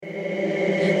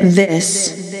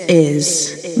This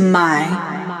is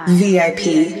my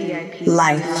VIP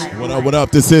life. What up?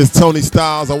 This is Tony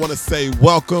Styles. I want to say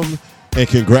welcome and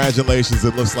congratulations.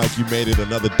 It looks like you made it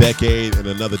another decade and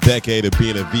another decade of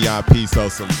being a VIP. So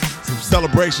some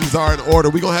celebrations are in order.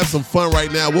 We're going to have some fun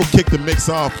right now. We'll kick the mix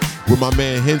off with my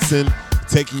man Henson,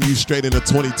 taking you straight into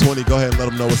 2020. Go ahead and let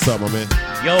them know what's up, my man.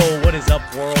 Yo, what is up,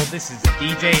 world? This is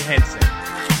DJ Henson.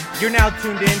 You're now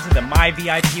tuned in to the My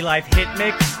VIP Life hit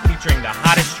mix featuring the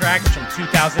hottest tracks from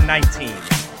 2019.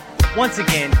 Once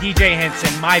again, DJ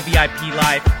Henson, My VIP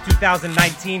Life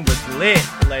 2019 was lit.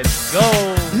 Let's go.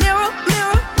 Mirror,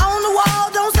 mirror on the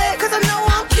wall, don't say it cause I know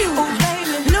I'm cute. Ooh,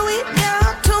 baby. Louis down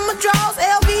to my drawers,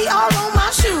 LV all on my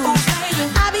shoes.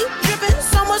 Ooh, I be dripping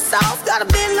so much sauce, got a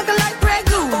bin looking like Grey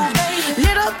Goose.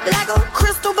 Lit up like a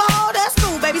crystal ball, that's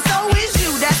cool, baby, so is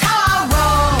you, that's how I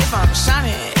roll. If I'm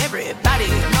shining, everybody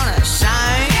gonna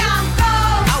shine. Yeah, I'm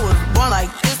gold. I was born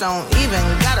like this, don't even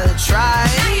gotta try.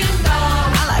 Now you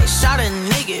know. I like shot a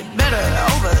nigga better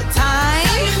over time.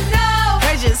 Now you know.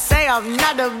 They just say I'm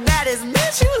not the baddest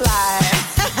bitch you like.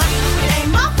 It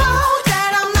ain't my fault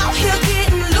that I'm out here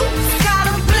getting loose.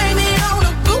 Gotta blame it on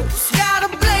the goose. Gotta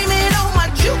blame it on my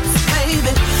juice,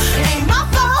 baby. It ain't my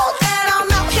fault that I'm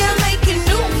out here making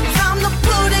news. I'm the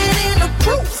put it in the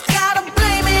proof. Gotta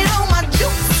blame it on my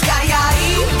juice. Yeah.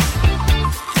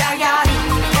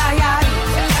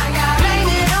 Blame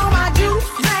it on my juice.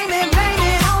 Blame it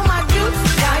on my juice.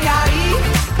 Yeah.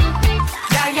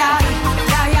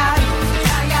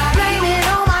 Blame it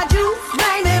on my juice.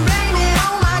 Blame it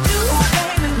on my juice.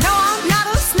 No, I'm not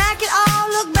a snack at all.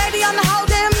 Look, baby, I'm the whole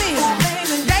damn meal.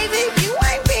 David, you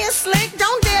ain't being slick.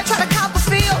 Don't dare try to cop a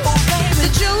feel. The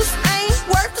juice ain't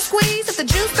worth the squeeze if the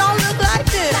juice don't look like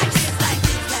this.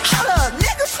 Hold up,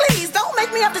 nigga, please don't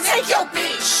make me have to take your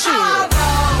bitch. Shit.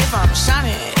 If I'm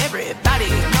shining, everybody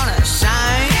gonna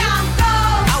shine. Yeah, I'm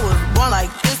gold. I was born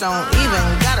like this, don't even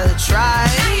gotta try.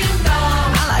 Now you know.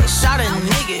 I like shot a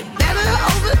nigga better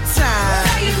over time.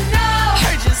 Now you know.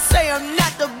 Heard you say I'm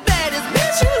not the baddest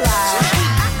bitch you like.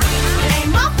 It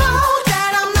ain't my fault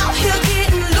that I'm out here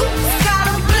getting loose.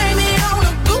 Gotta blame it on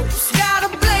the goose. Gotta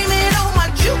blame it on my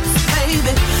juice,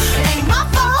 baby. It ain't my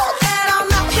fault that I'm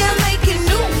out here making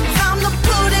news. I'm the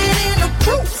put it in the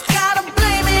proof. Gotta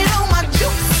blame it on my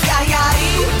juice. Yeah.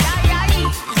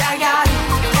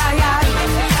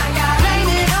 Blame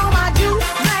it on my juice.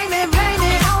 Blame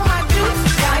it on my juice.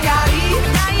 Yeah.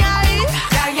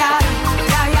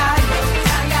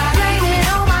 Blame it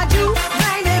on my juice.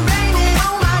 Blame it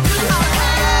on my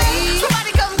juice.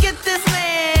 Somebody come get this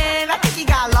man. I think he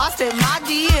got lost in my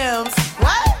DMs.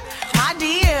 What? My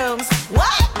DMs.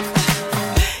 What?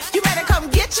 You better come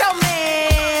get your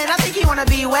man. I think he wanna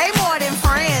be way more than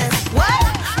friends. What?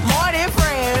 More than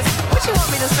friends. What you want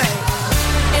me to say?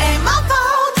 It ain't my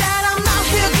fault that I'm out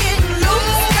here getting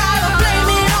loose. Gotta blame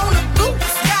it on the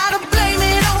goose. Gotta blame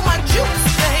it on my juice,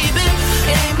 baby.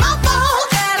 It ain't my fault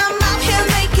that I'm out here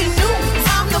making news.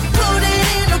 I'm the put it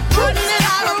in the proof.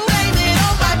 Gotta blame it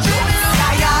on my juice. Blame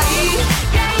it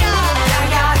on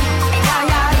my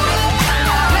juice.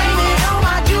 Blame it on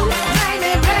my juice. Blame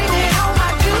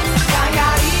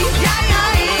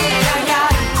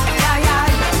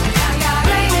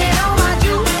it on my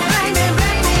juice.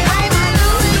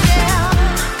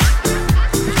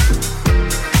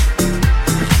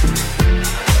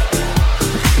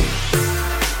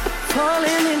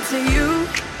 Falling into you,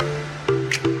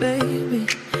 baby.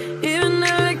 Even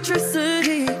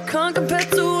electricity can't compare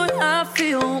to what I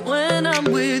feel when I'm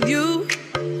with you.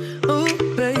 Oh,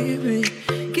 baby,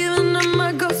 giving up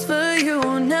my ghost for you.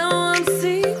 Now I'm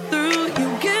see through.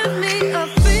 You give me a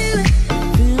feeling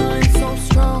so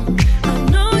strong. I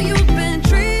know you've been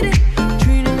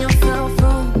treating yourself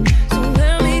wrong. So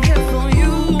let me care for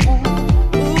you.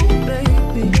 Oh,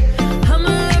 baby, I'ma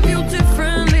love you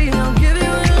differently. I'll give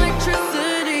you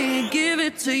electricity, give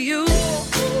it to you.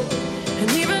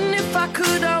 And even if I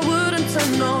could, I wouldn't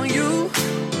turn on you.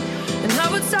 And I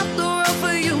would stop the world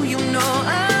for you. You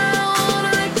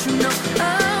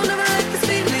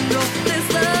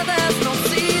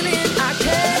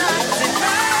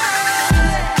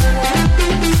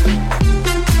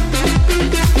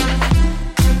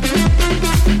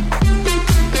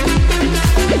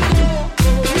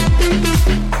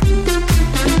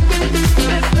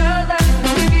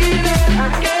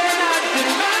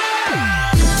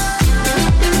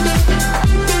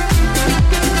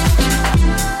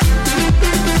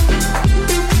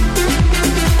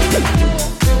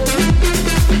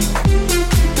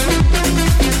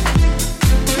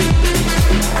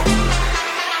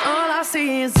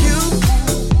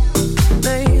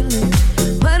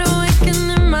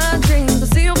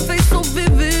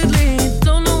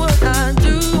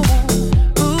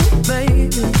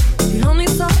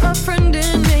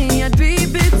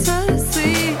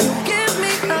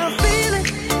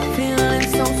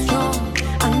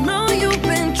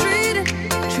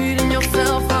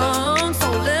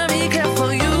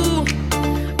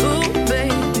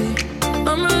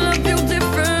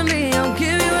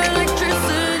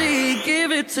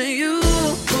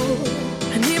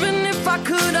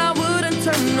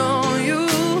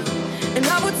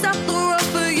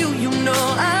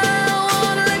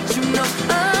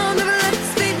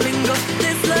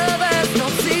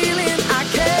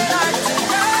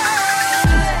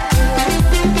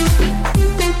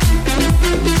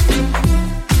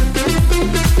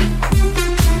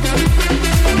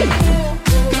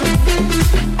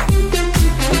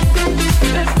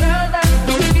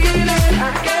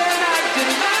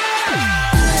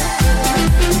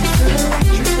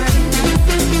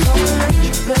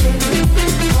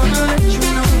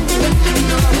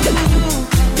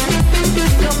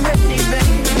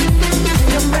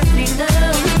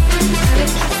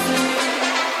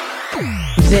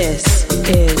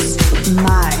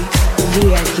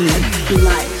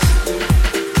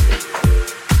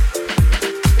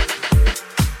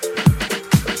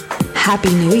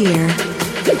Happy New Year.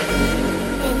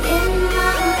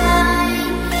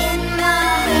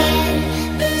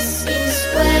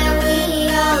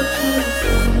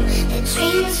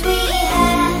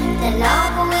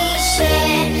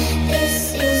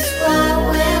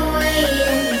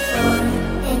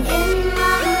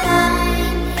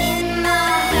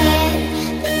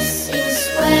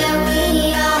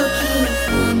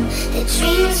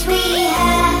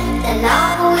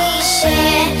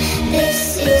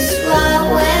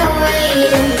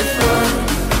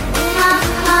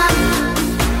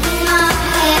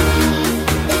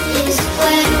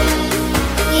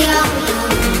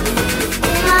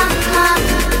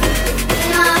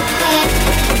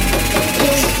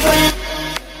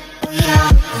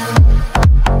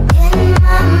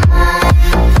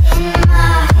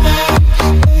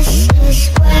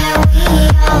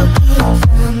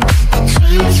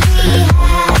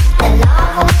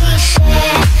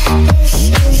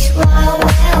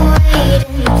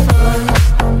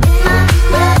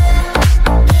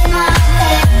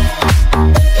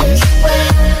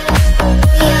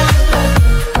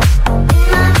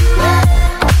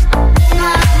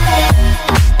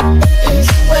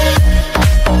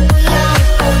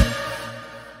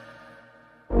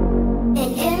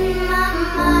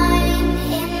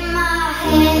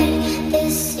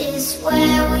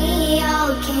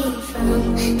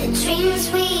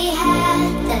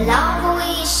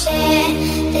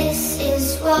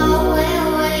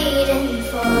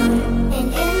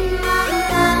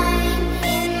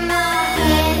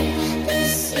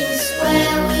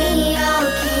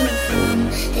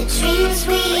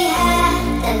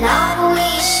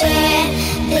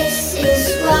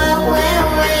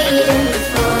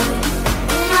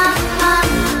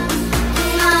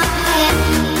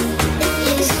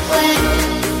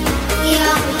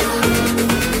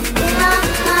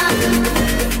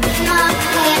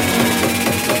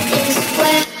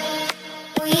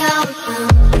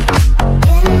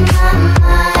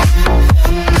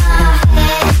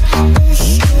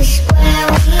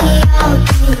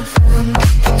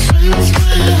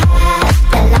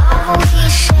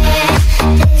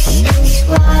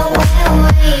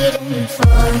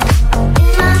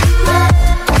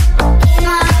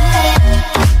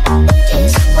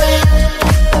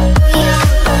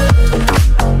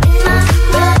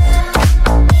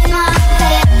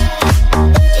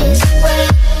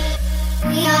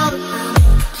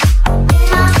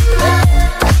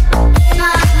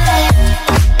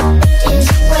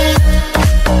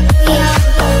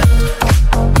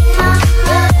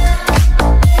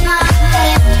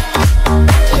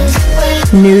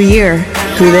 New Year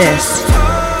through this.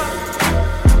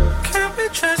 Can't we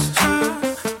just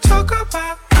talk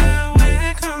about where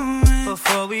we're going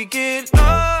before we get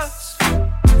lost?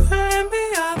 And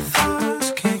be our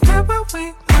thoughts. Can't get what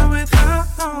we want without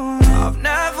knowing. I've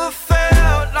never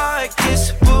felt like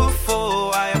this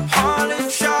before. I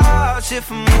apologize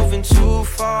if I'm moving too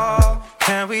far.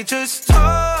 Can we just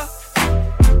talk?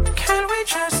 Can we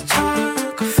just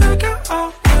talk? Figure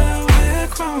out where we're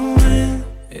growing.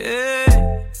 Yeah.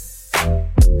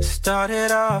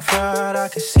 Started off right, I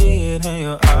can see it in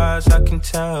your eyes. I can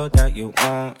tell that you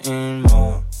wanting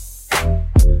more.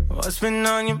 What's been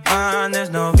on your mind? There's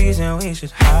no reason we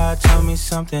should hide. Tell me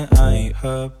something I ain't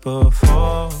heard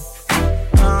before.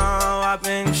 Oh, I've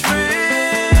been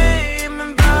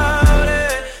dreaming about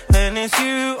it, and it's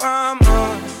you I'm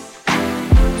on.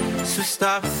 So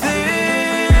stop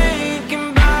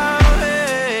thinking about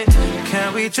it.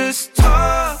 Can we just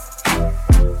talk?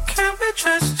 Can we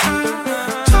just talk?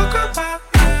 Talk about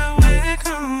where we're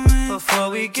going before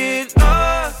we get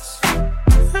lost.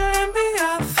 And be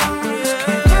our thoughts.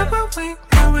 Can't get what we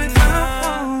want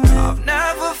without knowing. I've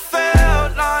never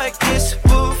felt like this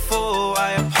before.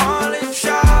 I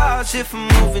apologize if I'm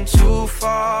moving too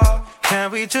far.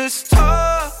 Can we just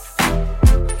talk?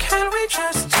 Can we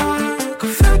just talk?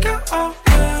 Figure out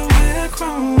where we're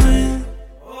growing.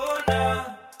 Oh, nah.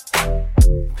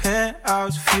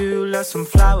 Penthouse view, left some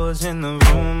flowers in the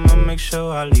room. I'll make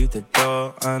sure I leave the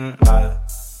door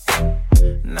unlocked.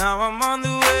 Now I'm on the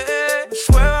way,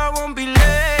 swear I won't be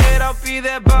late. I'll be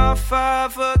there by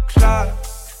 5 o'clock.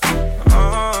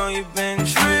 Oh, you've been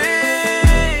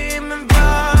dreaming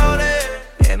about it,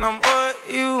 and I'm what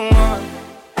you want.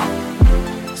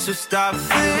 So stop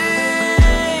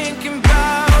thinking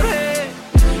about it.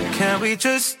 Can we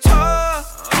just talk?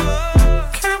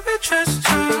 Can we just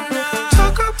talk?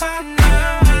 Talk about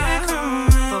now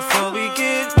before we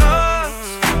get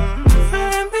lost.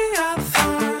 And be our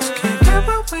thoughts. Can't get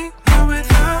what we want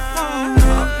without knowing.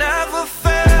 I've never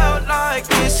felt like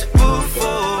this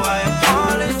before. I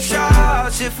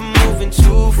apologize if I'm moving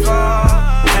too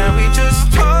far. Can we just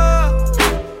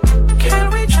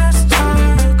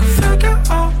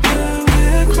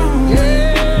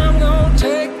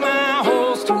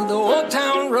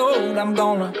I'm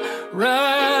gonna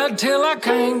ride till I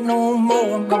can't no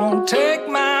more. I'm gonna take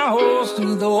my horse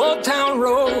through the old town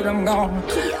road. I'm gonna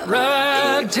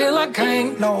ride till I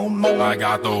can't no more. I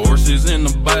got the horses in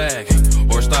the back,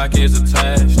 horse stock is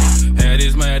attached. Head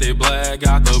is matted black,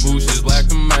 got the bushes black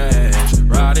to match.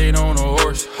 Riding on a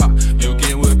horse, ha, you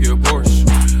can whip your Porsche.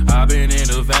 I've been in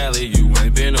the valley, you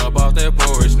ain't been up off that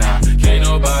porch. Now, can't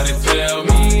nobody tell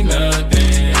me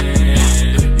nothing.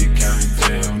 You can't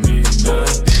tell me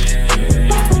nothing.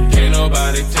 Can't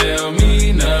nobody tell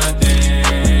me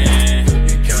nothing.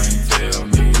 You can't tell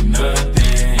me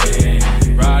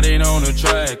nothing. Riding on a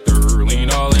tractor, lean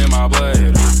all in my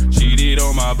bladder. Cheated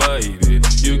on my baby,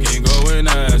 you can go and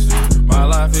ask her. My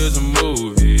life is a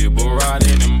movie, but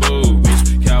riding in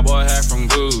boobies. Cowboy hat from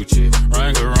Gucci,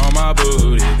 Wrangler on my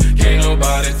booty. Can't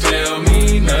nobody tell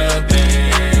me nothing.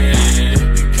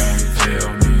 You can't tell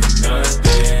me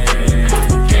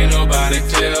nothing. Can't nobody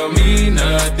tell me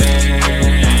nothing.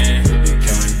 You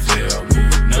can't tell me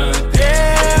nothing.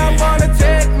 Yeah, I'm gonna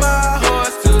take my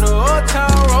horse to the old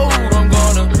town road. I'm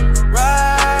gonna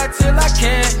ride till I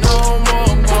can't no more.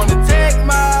 I'm gonna take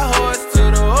my horse to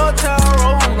the old town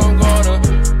road. I'm gonna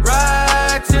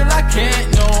ride till I can't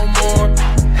no more.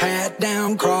 Hat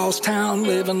down, cross town,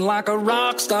 living like a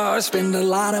rock star. Spend a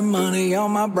lot of money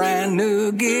on my brand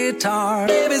new guitar.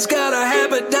 Baby's got a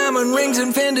habit, diamond rings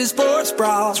and Fendi sports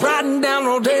bras. Riding down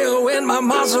Rodeo in my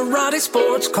Maserati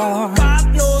sports car. Got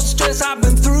no stress, I've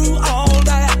been through all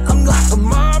that. I'm like a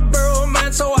Marlboro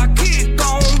man, so I keep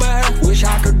going back. Wish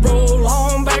I could roll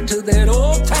on back to that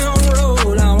old town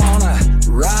road. I wanna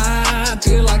ride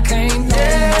till I can't no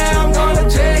Yeah, more. I'm gonna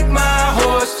take my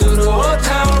horse to the old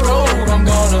town road. I'm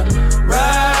gonna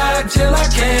ride till I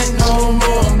can't no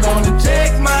more. I'm gonna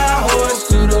take my horse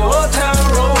to the old town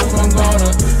road. I'm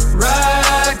gonna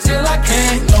ride till I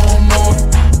can't no more.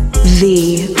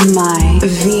 My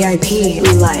VIP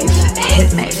Life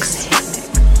Hit Mix.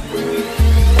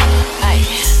 Ay,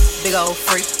 big old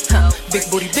freak, big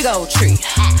booty, big old tree.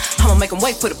 I'ma make him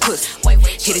wait for the pussy.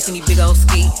 Hit it in these big old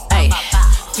ski. Ay,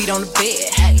 feet on the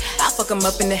bed. I fuck him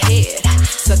up in the head.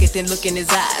 Suck it, then look in his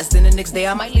eyes. Then the next day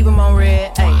I might leave him on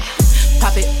red. Ay,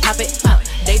 pop it,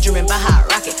 daydreaming by how I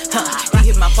rock it. He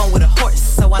hit my phone with a horse,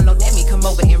 so I know that me come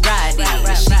over and ride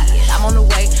it. Shit, I'm on the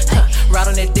way. Ride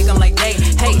on that dick, I'm like, hey,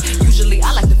 usually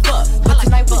I like to fuck, but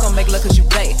tonight we gon' make love cause you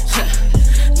babe.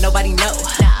 Nobody know,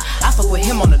 I fuck with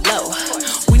him on the low.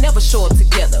 We never show up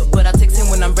together, but I text him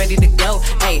when I'm ready to go.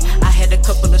 Hey, I had a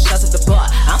couple of shots at the bar.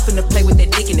 I'm finna play with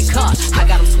that dick in the car. I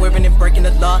got him swerving and breaking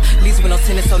the law. Leaves with no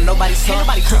tennis, so nobody saw. Ain't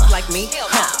nobody creep like me,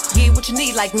 Yeah, what you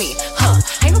need like me,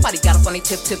 Ain't nobody got up on their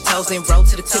tiptoes and roll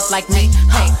to the tip like me,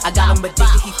 I got him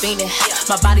addicted, he fiending.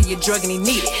 My body a drug and he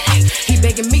need it. He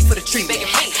begging me for the treatment.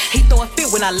 He throwing fit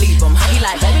when I leave him. He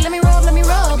like, baby, let me rub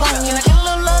on you. Get a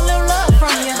little love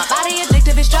from you. My body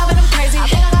addictive, it's driving him crazy. I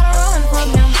think I gotta run from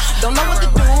him. Don't know what to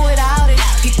do without it.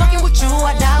 He fucking with you,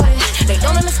 I doubt it. They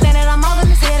don't understand it, I'm all in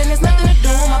his head and there's nothing to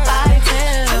do with my body.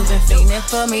 You've been fiending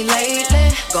for me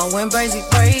lately, going crazy.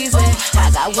 I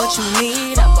got what you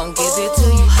need, I'm gon' give it to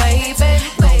you, baby.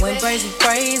 Going crazy,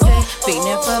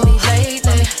 fiending for me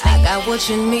lately. I got what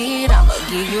you need, I'ma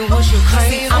give you what you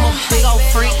crave. I'm a big old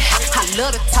freak, I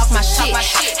love to talk my shit.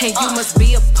 And you must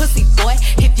be a pussy boy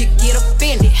if you get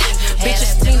offended.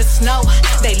 Bitches seen the snow,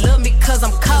 they love me cause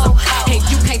I'm cold. And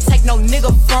you can't take no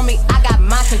nigga from me, I got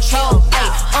mind control.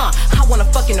 Ay, I wanna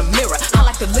fuck in the mirror, I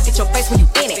like to look at your face when you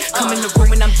in it. Come in the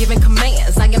room and I'm giving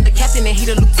commands, I am the captain and he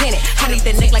the lieutenant. I need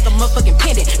that neck like a motherfucking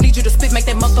pendant. Need you to spit, make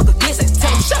that motherfucker glisten.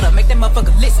 Tell him shut up, make that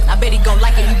motherfucker listen. I bet he gon'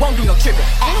 like it, he won't do no tripping.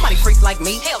 Ain't nobody freak like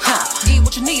me, Get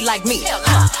what you need like me,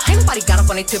 Ain't nobody got up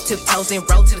on their tiptoes and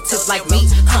roll to the tip like me,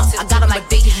 I got him like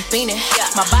big, he fiending.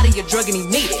 My body a drug and he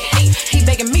need it. He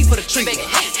begging me for the treatment.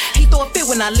 He throw a fit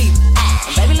when I leave.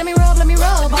 Baby, let me rub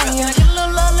on you. Get a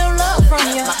little love from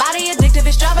you. My body addictive,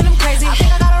 it's driving him crazy. I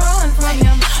think I gotta run from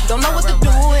him. Don't know what to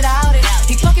do without it.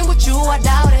 He fucking with you, I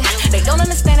doubt it. They don't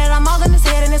understand it, I'm all in his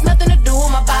head and there's nothing to do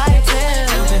with my body.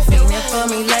 You've been fiending for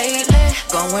me lately,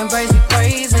 going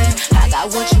crazy. I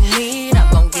got what you need,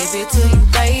 I'm gon' give it to you,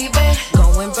 baby.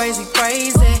 Going crazy,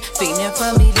 fiending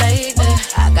for me lately.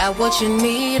 I got what you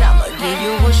need, I'ma give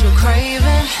you what you're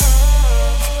craving.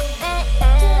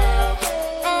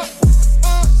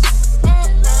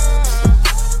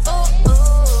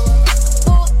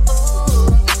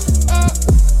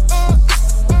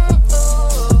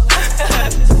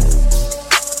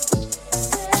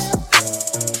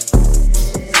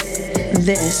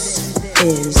 This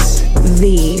is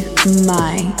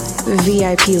My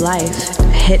VIP Life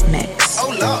Hit Mix. Oh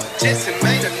Lord, Jesse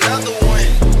made another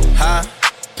one.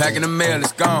 Packing the mail,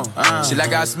 it's gone. She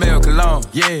like I smell cologne.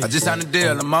 Yeah, I just signed a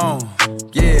deal, I'm on.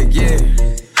 Yeah, yeah.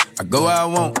 I go where I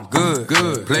want, good.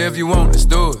 Play if you want, let's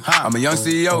do it. I'm a young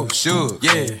CEO, sure.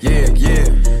 Yeah.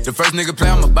 The first nigga play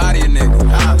on my body, a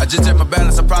nigga. I just check my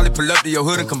balance, I probably pull up to your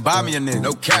hood and come buy me a nigga.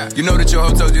 No cap. You know that your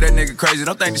hoe told you that nigga crazy.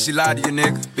 Don't think that she lied to you,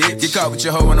 nigga. Bitch. Get caught with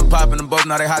your hoe when I'm popping them both.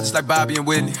 Now they hot just like Bobby and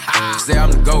Whitney. Say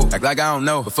I'm the GOAT, act like I don't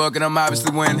know. But fuck it, I'm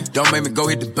obviously winning. Don't make me go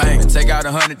hit the bank and take out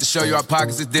 100 to show you our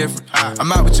pockets is different.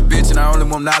 I'm out with your bitch and I only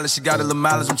want knowledge. She got a little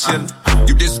mileage, I'm chillin'.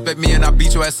 You disrespect me and I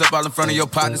beat your ass up all in front of your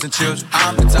partners and children.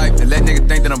 I'm the type that let nigga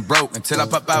think that I'm broke until I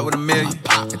pop out with $1 million.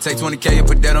 And take 20K and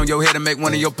put that on your head and make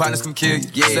one of your partners come kill you.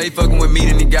 Yeah. Say he fucking with me,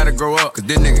 then he gotta grow up, cause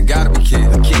this nigga gotta be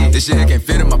killed. This shit can't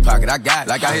fit in my pocket, I got it,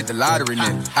 like I hit the lottery,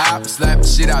 nigga. I slap the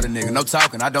shit out of nigga, no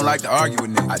talking, I don't like to argue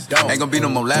with niggas. I don't. Ain't gonna be no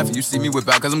more laughing, you see me whip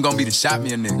out, cause I'm gonna be the shot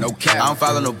me a nigga. No cap. I don't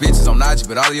follow no bitches on IG,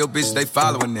 but all of your bitches, they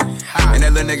following nigga. And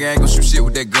that little nigga ain't gonna shoot shit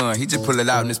with that gun, he just pull it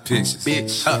out in his pictures.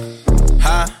 Bitch.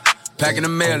 Packing the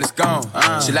mail, it's gone.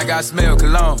 She like I smell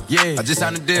cologne. Yeah. I just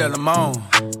signed a deal, I'm on.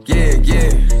 Yeah.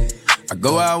 I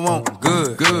go where I want,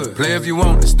 good. Play if you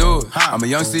want, let's do it. I'm a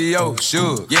young CEO,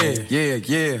 sure.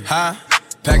 Yeah.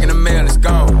 Packing the mail, it's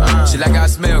gone. She like I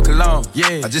smell cologne.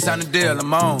 Yeah. I just signed a deal,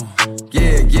 I'm on.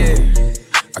 Yeah.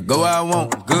 I go where I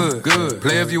want, good.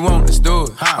 Play if you want, let's do it.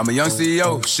 I'm a young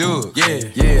CEO, sure. Yeah.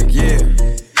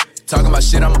 Talking about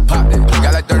shit, I'ma pop that.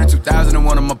 Got like 32,000 in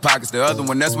one of my pockets. The other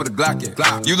one, that's where the Glock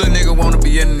at. You little nigga wanna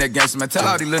be in that gangster, man. Tell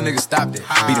all these little niggas stop that.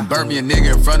 Beat and burn me a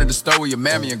nigga in front of the store where your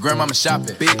mammy and grandmama shop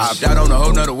at. I opt out on a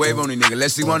whole nother wave on these nigga.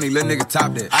 Let's see one of these little niggas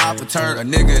top that. I turn a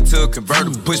nigga into a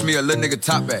convertible. Push me a little nigga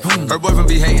top back. Her boyfriend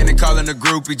be hating and calling a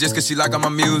groupie just cause she like all my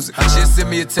music. She sent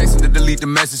me a text and to delete the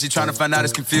message. She tryna find out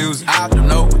it's confusing. I don't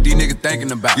know what these niggas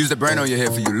thinking about. Use the brain on your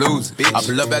head for you lose it. I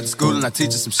pull up after school and I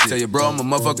teach her some shit. Tell your bro I'm a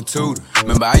motherfucking tutor.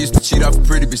 Remember I used to cheat off a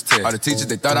pretty bitch test. All the teachers,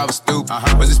 they thought I was stupid.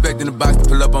 Was expecting the box to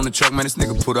pull up on the truck, man, this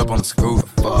nigga put up on the scooter.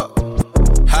 Fuck.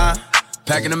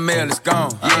 Packing the mail, it's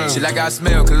gone. She like I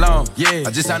smell cologne. I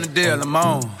just signed a deal, I'm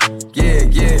on. Yeah.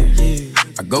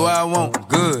 I go where I want,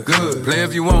 good. Play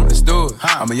if you want, let's do it.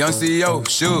 I'm a young CEO,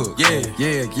 sure. Yeah.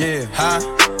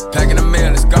 Packing the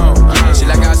mail, it's gone. She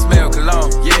like I smell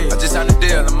cologne. I just signed a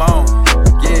deal, I'm on.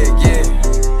 Yeah.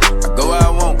 I go where I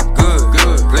want, good.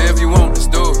 Play if you want, let's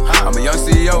do it. I'm a young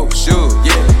CEO, sure,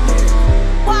 yeah.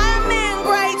 Why men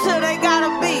great till they gotta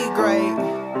be great?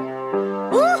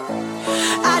 Woo!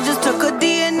 I just took a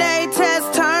DNA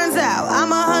test, turns out I'm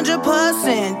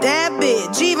 100% that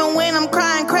bitch. Even when I'm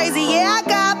crying crazy, yeah, I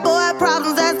got boy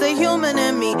problems, that's the human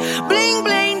in me. Bling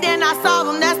bling, then I solve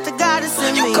them, that's the goddess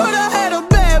in me. You could've had a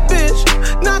bad bitch,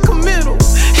 not committal.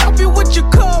 Help you with your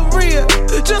career,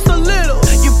 just a little.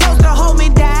 You supposed to hold me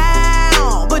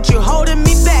down, but you holding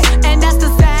me back, and that's the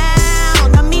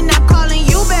sound of me not calling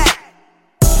you back.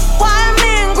 Why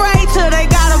men great till they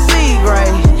gotta be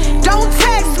great? Don't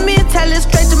text me, tell it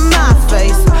straight to my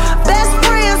face. Best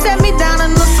friend set me down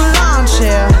in the salon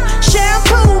chair.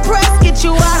 Shampoo press, get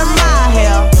you out of my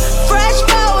hair. Fresh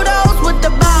photos with the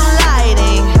bomb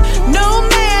lighting. New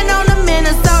man on the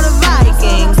Minnesota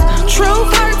Vikings. True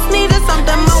hurts needed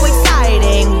something more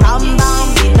exciting.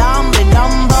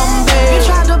 You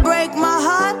tried to break my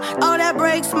heart, oh that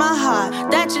breaks my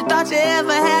heart. That you thought you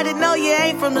ever had it, no you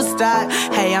ain't from the start.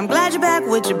 Hey, I'm glad you're back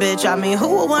with your bitch. I mean, who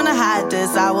would wanna hide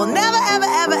this? I will never,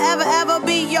 ever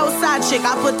be your side chick.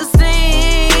 I put the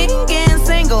singing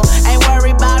single, ain't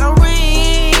worried about a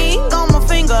ring on my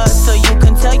finger. So you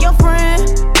can tell your friend,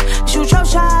 shoot your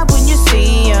shot when you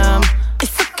see him.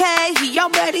 It's okay, he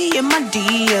already in my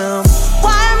DM.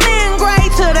 Why men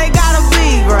great till they gotta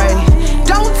be great?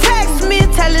 Don't text me,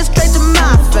 tell it straight to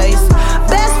my face.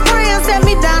 Best friend set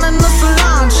me down in the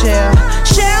salon chair.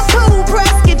 Shampoo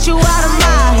press, get you out of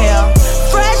my hair.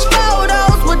 Fresh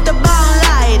photos with the bomb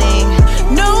lighting.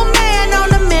 New man on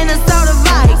the Minnesota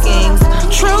Vikings.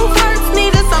 True hurts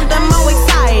needed something more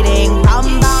exciting.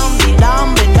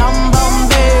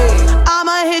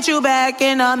 I'ma hit you back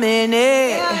in a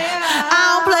minute. I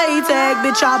don't play tag,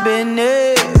 bitch, I've been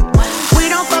it. We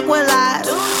don't fuck with lies,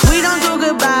 we don't do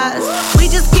goodbyes. We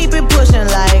just keep it pushing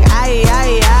like aye.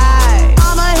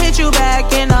 I'ma hit you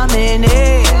back in a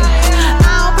minute.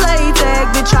 I don't play tag,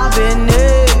 bitch, I've been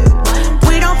it.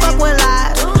 We don't fuck with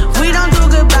lies, we don't do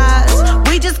goodbyes.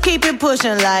 We just keep it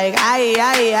pushing like aye.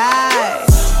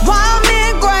 Why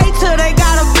men great till they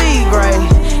gotta be great?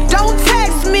 Don't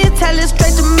text me, tell it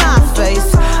straight to my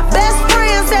face. Best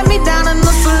friend set me down in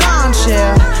the salon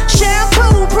chair.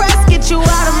 Shampoo press, get you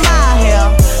out of my hair.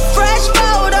 Fresh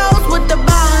photos with the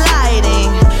bomb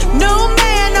lighting. New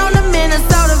man on the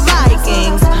Minnesota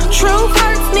Vikings. True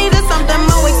hurts needed something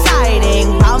more exciting.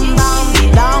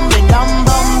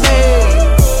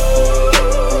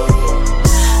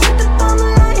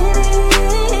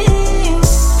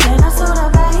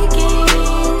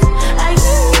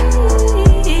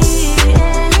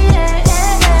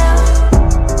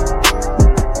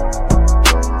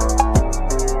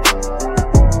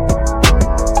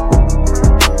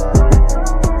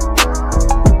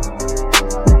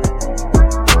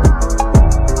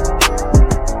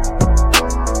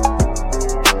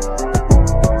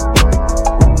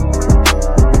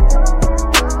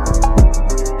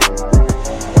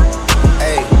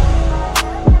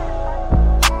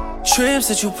 Trips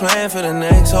that you plan for the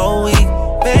next whole week.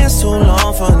 Bands too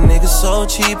long for a nigga so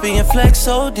cheap. And your flex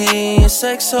OD, your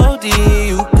sex OD.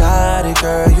 You got it,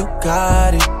 girl, you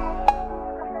got it.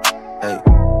 Hey.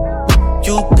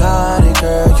 You got it,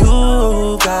 girl,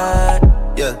 you got it.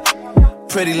 Yeah.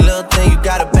 Pretty little thing, you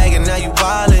got a bag and now you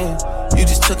wildin'. You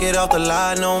just took it off the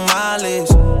line, no mileage.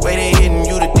 Way they hitting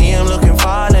you, the DM looking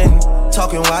violent.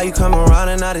 Talking while you come around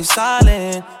and now they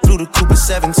silent. Through the Cooper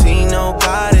 17, no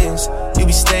guidance. You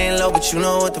be staying low, but you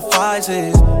know what the price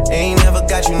is. Ain't never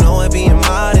got you know it being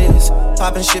modest.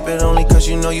 Poppin' ship it only cause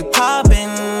you know you poppin',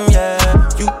 yeah.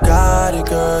 You got it,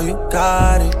 girl, you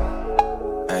got it.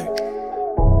 Hey.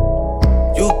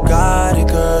 You got it,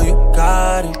 girl, you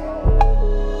got it.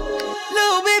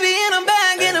 Little baby in a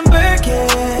bag in a Birkin.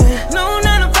 No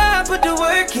 9 to 5, put the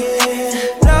work in.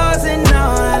 Laws and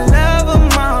all, I love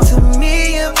them all. To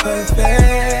me, you're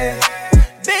perfect.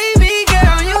 Baby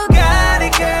girl, you got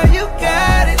it, girl, you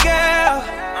got it, girl.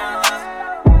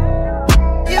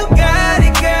 You got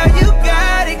it, girl, you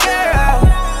got it, girl.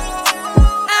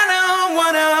 I don't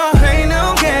wanna play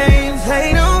no games,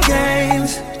 play no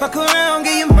games. Fuck around,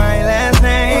 give you my last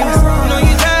name. You know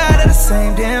you tired of the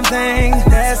same damn thing.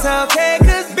 That's okay,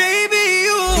 cause baby,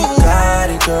 You got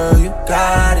it, girl, you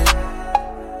got it.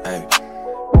 Hey.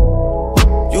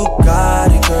 You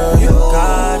got it, girl, you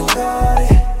got it.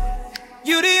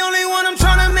 You the only one I'm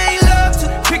tryna make love to,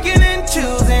 picking and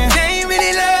choosing. They ain't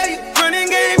really love you, running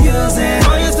game using.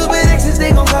 All your stupid exes,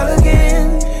 they gon' call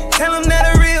again. Tell them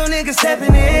that a real nigga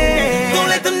stepping in. Don't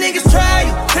let them niggas try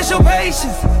you, test your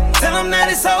patience. Tell them that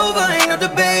it's over, ain't no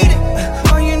debating.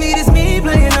 All you need is me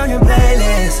playing on your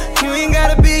playlist. You ain't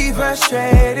gotta be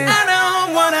frustrated. I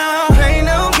don't wanna play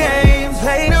no games,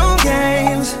 play no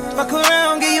games. Fuck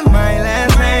around, give you my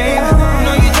last name. You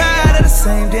know you tired of the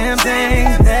same damn thing.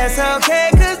 That's okay,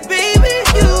 cause baby,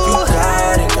 you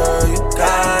got it, girl, you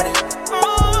got it.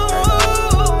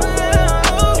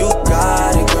 You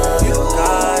got it, girl, you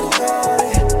got it.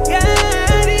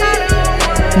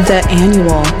 The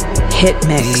annual Hit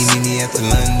Mix. Meet me after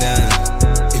London.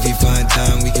 If you find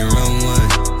time, we can run one.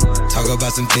 Talk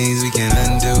about some things we can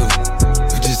undo.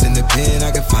 You just in the pen,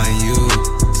 I can find you.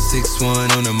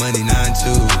 6'1" on the money,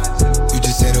 9'2". You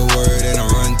just say the word and I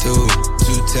run through.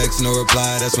 2 texts, no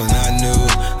reply, that's when I knew.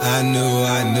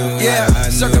 Yeah,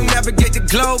 circumnavigate the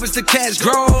globe as the cash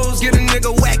grows. Get a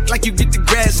nigga whack like you get the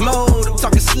grass mowed. I'm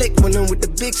talking slick when I'm with the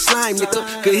big slime,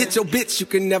 nigga. Could hit your bitch, you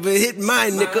can never hit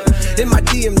mine, nigga. In my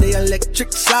DM, they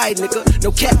electric slide, nigga.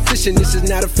 No catfishing, this is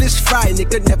not a fish fry,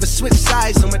 nigga. Never switch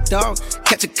sides on my dog.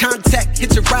 Catch a contact,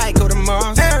 hit your ride, go to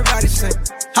Mars. Everybody sing.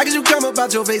 How could you come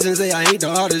about your face and say I ain't the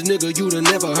hardest nigga you'd have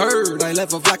never heard? I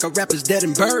left off like a rapper's dead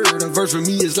and bird. A verse for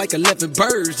me is like 11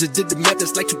 birds. Just did the math,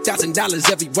 it's like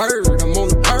 $2,000 every word. I'm on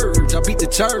the purge, I beat the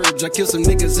church. I killed some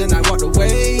niggas and I walked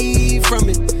away from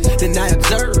it. Then I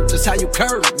observed just how you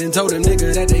curved and told a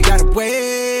nigga that they gotta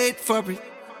wait for it.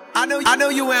 I know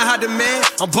you ain't hot demand.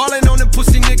 I'm ballin' on the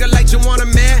pussy nigga like you want a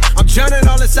man. I'm drowning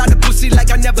all inside the pussy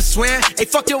like I never swam. Hey,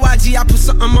 fuck your IG, I put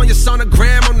something on your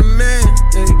sonogram, I'm the man.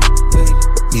 Hey, hey.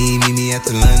 Meet me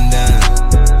after London.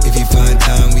 If you find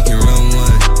time, we can run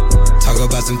one. Talk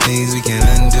about some things we can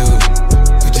undo.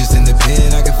 You just in the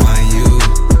pen, I can find you.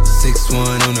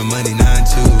 6'1" on the money,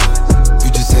 9'2". You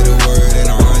just say the word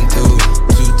and I run through.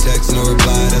 2 texts, no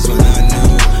reply, that's when I knew.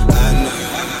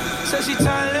 So she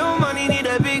tired, little money, need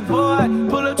a big boy.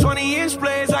 Pull up 20-inch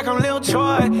blades like I'm Lil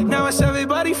Troy. Now it's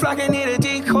everybody flocking, need a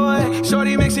decoy.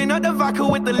 Shorty mixing up the vodka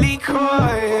with the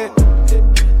liquor.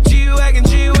 G-Wagon,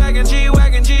 G-Wagon,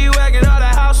 G-Wagon, G-Wagon. All the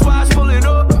housewives pulling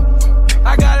up.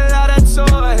 I got a lot of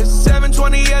toys.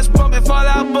 720S pumping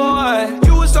Fallout Boy.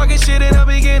 You was talking shit in the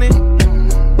beginning.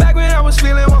 Back when I was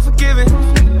feeling unforgiving.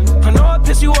 I know I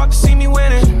pissed you off to see me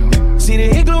winning. See the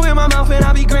igloo in my mouth and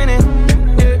I be grinning.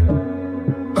 Yeah.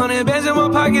 100 bands in my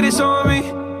pocket, it's on me.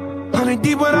 100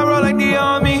 deep when I roll like the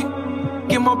army.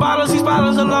 Get more bottles, these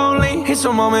bottles are lonely. It's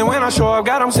a moment when I show up,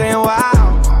 God, I'm saying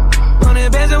wow.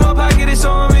 100 bands in my pocket, it's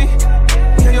on me.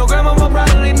 Yeah, your grandma will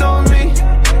probably know me.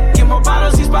 Get more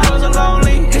bottles, these bottles are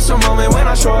lonely. It's a moment when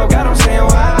I show up, God, I'm saying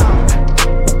wow.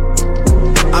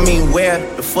 I mean, where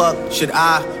the fuck should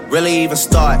I really even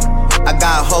start? I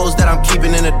got hoes that I'm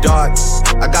keeping in the dark.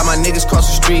 I got my niggas cross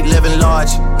the street living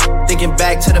large. Thinking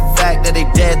back to the fact that they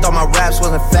dead, thought my raps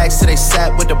wasn't facts till they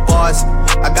sat with the bars.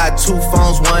 I got 2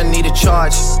 phones, one need a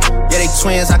charge. Yeah, they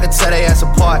twins, I could tell they ass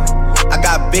apart. I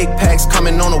got big packs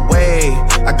coming on the way.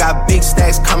 I got big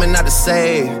stacks coming out to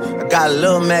save. I got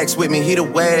Lil Max with me, he the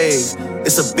wave.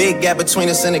 It's a big gap between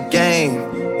us in the game.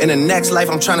 In the next life,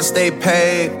 I'm trying to stay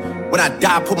paid. When I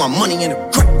die, put my money in the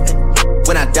grave.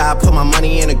 When I die, put my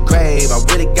money in the grave. I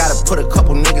really gotta put a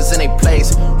couple niggas in their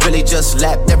place. Really really just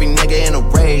lapped every nigga in a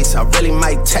race. I really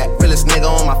might tap realest nigga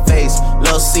on my face.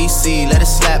 Lil CC, let it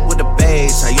slap with the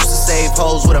bass. I used to save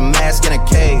hoes with a mask in a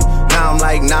cave. Now I'm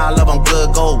like, nah, love, I'm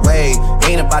good, go away.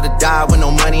 Ain't about to die with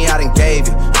no money I done gave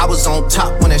you. I was on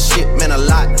top when that shit meant a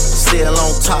lot. Still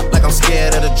on top like I'm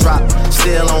scared of the drop.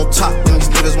 Still on top when these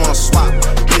niggas wanna swap.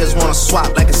 Niggas wanna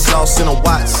swap like it's sauce in a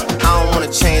Watts. I don't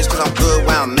wanna change cause I'm good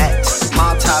where I'm at.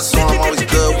 My top, so I'm always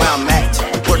good where I'm at.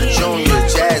 Porter Jr.,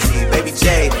 Jazzy, Baby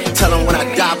J. Tell him when I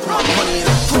die, put my money in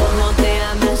the pool. One more day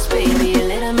I miss, baby. A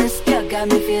little misstep got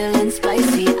me feeling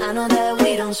spicy. I know that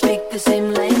we don't speak the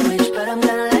same language, but I'm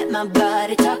gonna let my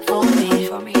body talk for me.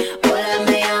 Well, I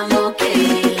may, I'm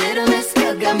okay. Little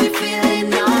misstep got me feeling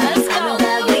nice. I know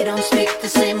that we don't speak the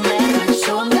same language,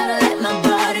 so I'm gonna let my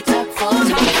body talk for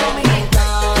me.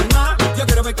 Calma, yo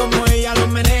quiero ver como ella lo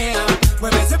menea.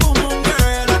 Mueve ese boom boom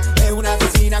girl. Es una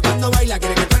asesina cuando baila,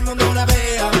 quiere que todo el mundo la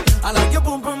vea. I like your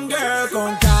boom boom girl.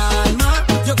 Con calma,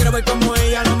 yo quiero ver como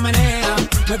ella lo menea.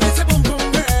 Mueve ese boom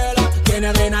boom girl. Tiene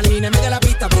adrenalina en medio de la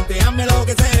pista, planteame lo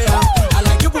que sea. I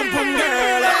like your boom boom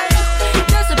girl.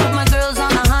 Just to put my girls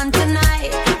on a hunt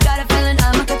tonight. Got a feeling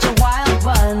I'ma catch a wild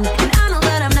one. And I know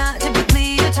that I'm not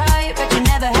typically your type, but you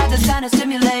never had this kind of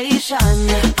stimulation.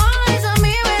 Always on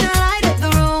me when I light up the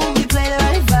room. You play the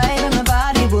right vibe and my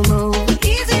body will move.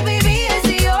 Easy, baby, I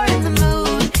see you're in the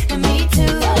mood. And me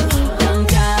too. Come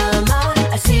calma,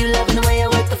 I see you loving the way I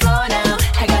work the floor now.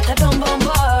 I got that boom boom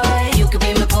boy. You could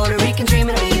be my Puerto Rican dream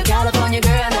and I'll be your California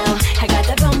girl now. I got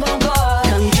that boom boom boy.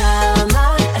 Come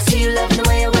calma, I see you loving the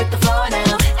way I work the floor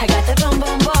now. I got that boom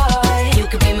boom boy. You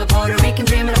could be my Puerto Rican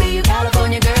dream and I'll be your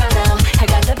California girl now. I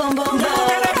got that boom boom boy.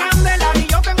 Candela y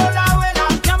yo tengo la vela.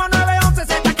 Llama 911,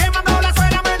 se está quemando la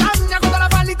suela. Me daña cuando la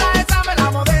palita esa me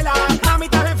la modela. Mami,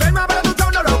 estás enferma, pero tu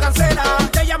show no lo cancela.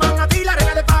 Te llaman a ti, la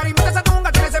reina de party. Mete esa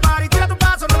tunga, tiene ese party. Tira tu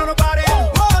paso, no pare.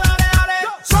 Oh, dale, dale.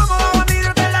 Somos los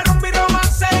bandidos de la rumba y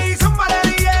romance. Y zumba de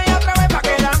DJ otra vez pa'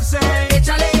 que lance.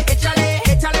 Échale, échale,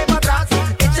 échale pa' atrás.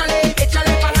 Échale,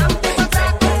 échale pa' adelante, pa'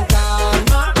 atrás. Con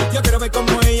calma, yo quiero ver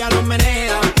cómo ella lo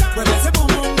menea. Mueve ese boom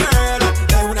boom girl.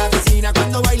 Es una asesina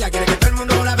cuando baila, quiere que todo el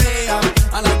mundo la vea.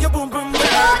 I like your boom boom girl.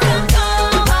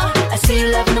 I see you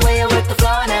loving the way I work the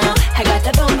floor now. I got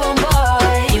that boom boom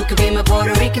boy. You could be my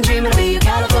Puerto Rican dream and I'll be your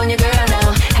California girl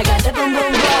now. I got that boom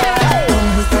boom boy.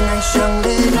 Who's the nice young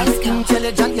lady?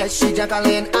 Intelligent, yes, she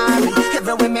Jacqueline Ari.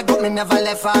 Everywhere me go, me never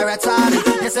left her at all.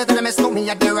 You said that me smoke me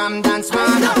at the Ram Dance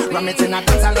Man. Ram it in a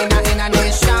dance hall in a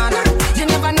nation. You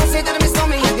never know, say that me smoke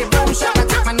me at the boom shop. I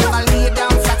take my never lay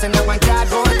down flat in a one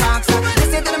cardboard box.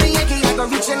 You said that me Yankee, I go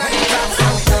reaching out the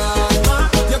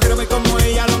top. Yo quiero ver como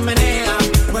ella lo menea.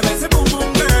 Mueve ese boom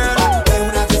boom girl. Es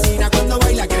una asesina cuando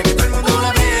baila, quiere que todo el mundo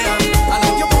la vea. I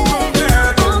like your boom boom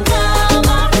girl. Come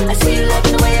calma, I see you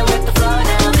loving the way I work the floor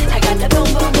now. I got that boom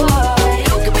boom boy.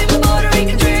 You could be my Puerto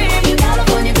Rican dream, you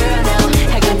California girl now.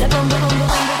 I got that boom boom boom.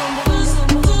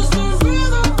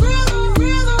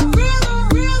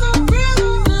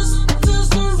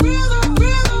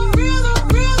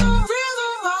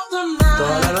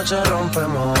 Toda la noche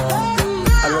rompemos,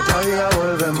 al otro día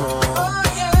volvemos.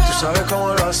 Tú sabes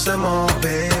cómo lo hacemos,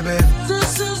 baby.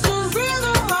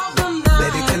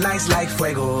 Baby, tonight's like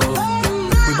fuego.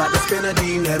 We bout to spend the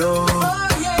dinero.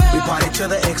 We party to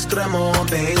the extremo,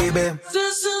 baby.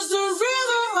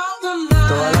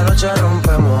 Toda la noche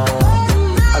rompemos,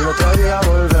 al otro día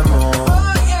volvemos.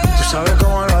 Tú sabes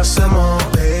cómo lo hacemos,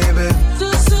 baby.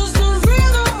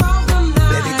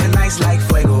 Baby, tonight's like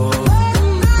fuego.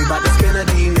 We bout to spend the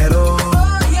dinero.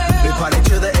 We party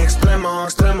to the extremo,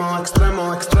 extremo,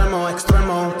 extremo, extremo,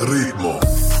 extremo. Ritmo.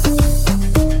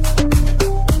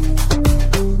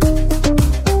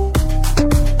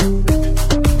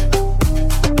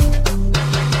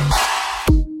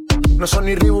 No son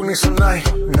ni Reebok ni Sonai,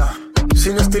 no.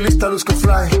 Sin estilista luzco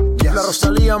fly. Yes. La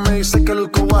Rosalía me dice que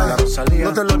luzco guay.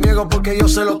 No te lo niego porque yo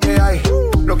sé lo que hay.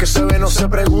 Lo que se ve no se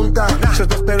pregunta. Yo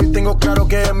te espero y tengo claro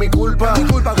que es mi culpa.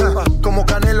 Como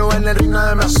Canelo en el ring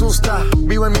nadie me asusta.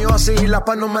 Vivo en mi oasis y la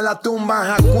paz no me la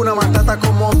tumba. Hakuna Matata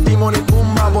como Timon y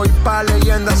Pumba. Voy pa'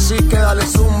 leyenda así que dale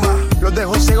zumba. Los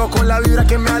dejo ciego con la vibra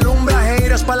que me alumbra.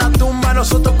 Haters pa' la tumba,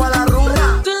 nosotros pa' la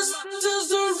rumba.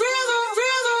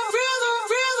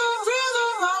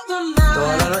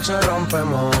 Toda la noche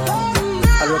rompemos,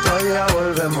 al otro día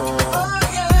volvemos.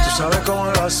 Tú sabes cómo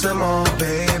lo hacemos,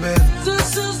 baby.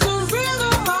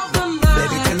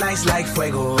 Baby, tonight's like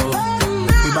fuego.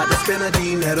 We bout to spend the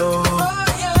dinero.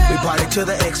 We party to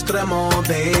the extremo,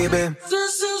 baby.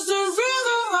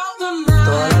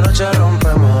 Toda la noche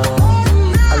rompemos,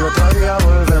 al otro día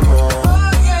volvemos.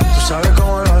 Tú sabes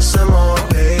cómo lo hacemos,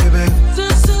 baby.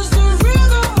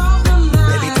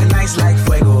 Baby, tonight's like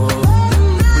fuego.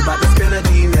 We bout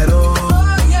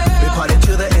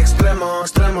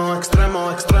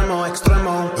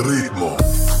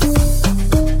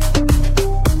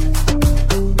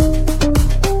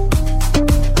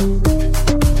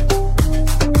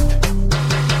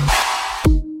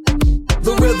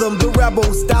rebel.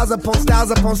 Styles upon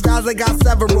styles upon styles, I got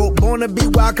several. Born to be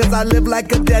wild cause I live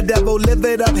like a dead devil. Live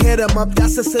it up, hit 'em up,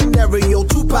 that's a scenario.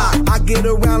 Tupac, I get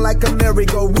around like a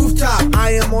merry-go. Rooftop,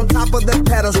 I am on top of the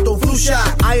pedestal. Flu shot,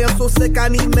 I am so sick I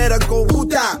need medical.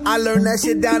 Hoota, I learned that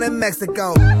shit down in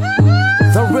Mexico.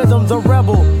 The rhythm, the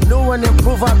rebel, new and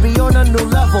improve, I be on a new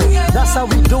level. That's how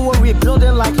we do it, we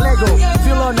building like Lego.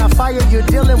 Feel on that fire, you're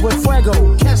dealing with fuego.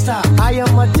 Can't stop, I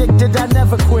am addicted, I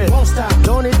never quit. Won't stop,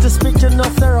 don't need to speak to no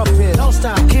therapist. Don't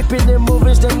stop, keeping it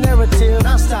moving's the narrative.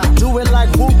 Don't stop, do it like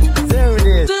whoop, there it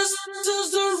is. This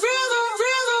is the rhythm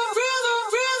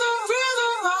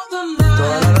of the night.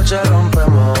 Toda la noche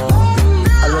rompemos,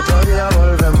 al otro día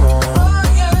volvemos.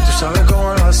 Tú sabes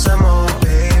cómo lo hacemos,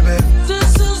 baby.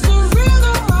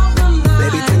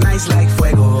 Like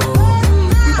fuego,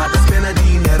 we bout to spend a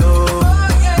dinero.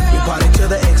 We party to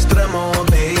the extremo,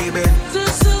 baby.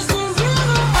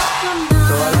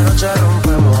 Toda la noche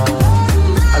rompemos,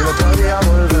 al otro día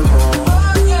volvemos.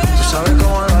 Tú sabes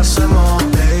cómo lo hacemos,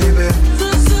 baby.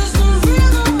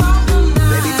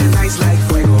 Baby, tonight's like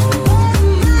fuego.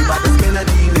 We bout to spend a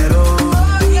dinero.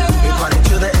 We party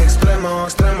to the extremo,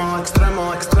 extremo, extremo,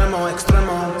 extremo,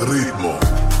 extremo. Ritmo.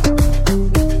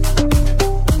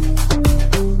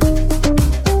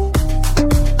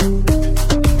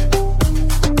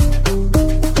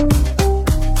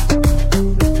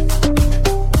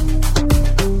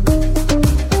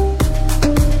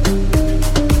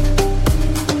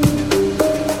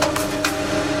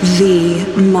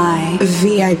 My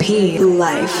VIP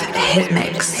Life Hit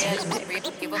Mix.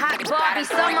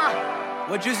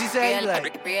 What Juicy say?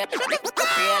 Like,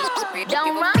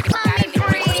 Don't run from me,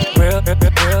 free. Real,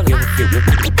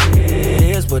 it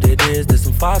is what it is, there's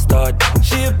some 5-star.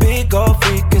 She a big old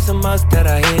freak, it's a must that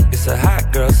I hit. It's a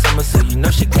hot girl summer, so you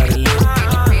know she got it lit.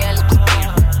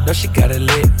 No, she got it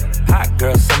lit. Hot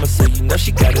girl summer, so you know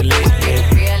she got it lit.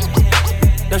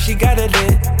 Yeah. No, she got it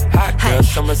lit. Hot girl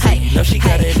summer, so you know she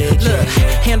got it lit. Look,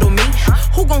 handle me?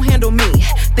 Who gon' handle me?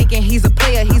 Thinking he's a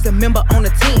player, he's a member on the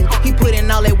team. He put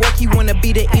in all that work, he wanna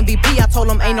be the MVP. I told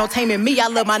him ain't no taming me, I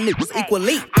love my niggas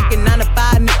equally. Fucking 9 to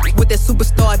 5 niggas with that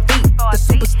superstar beat. The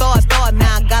superstar star,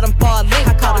 now I got him far link.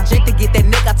 I called a Jake to get that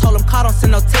nigga, I told him call, don't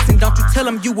send no text. And don't you tell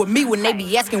him you with me when they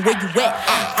be asking where you at.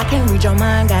 I can't read your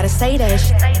mind, gotta say that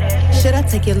shit. Should I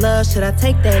take your love, should I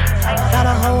take that? Got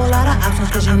a whole lot of options,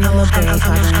 cause you know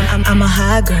I'm a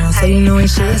high girl, so you know ain't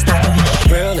shit stopping me.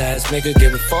 Real ass nigga,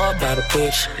 give a fuck about a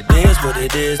bitch. It is what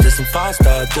it is, there's some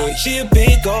 5-star dick. She a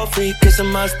big old freak, it's a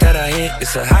must that I hit.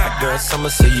 It's a hot girl summer,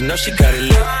 so you know she got it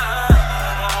lit.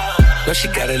 No, she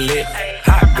got it lit.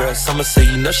 Hot girl summer, so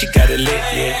you know she got it lit,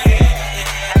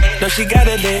 yeah. No, she got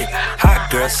it lit.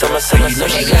 Hot girl summer, so you know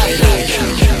she got it lit.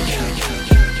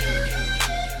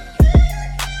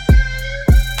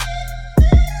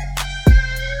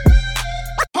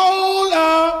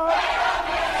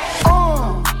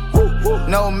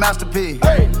 No masterpiece.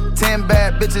 10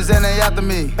 bad bitches and they after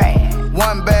me.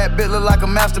 One bad bitch look like a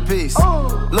masterpiece.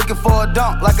 Looking for a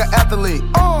dunk like an athlete.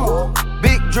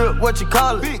 Big drip, what you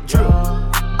call it? Big drip.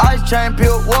 Ice chain,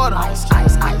 peeled water.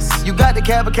 Ice. You got the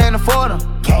cab, but can't afford them.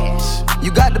 Cash.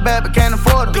 You got the bad, but can't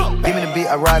afford them. Give me the beat,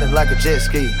 I ride it like a jet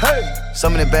ski.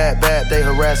 Some of the bad, they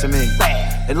harassing me.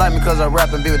 They like me cause I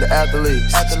rap and be with the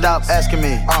athletes. Stop asking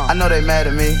me, I know they mad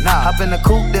at me. Hop in the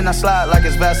coupe, then I slide like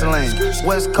it's Vaseline.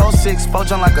 West Coast 6,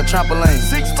 poach on like a trampoline.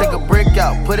 Take a brick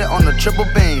out, put it on the triple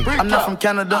beam. I'm not from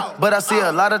Canada, but I see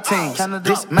a lot of teams.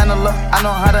 Dismantle her, I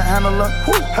know how to handle her.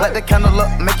 Light the candle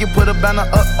up, make you put a banner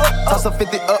up. Toss a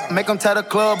 50 up, make them tie the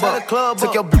club up.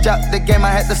 Took your bitch out the game, I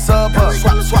had to sub her.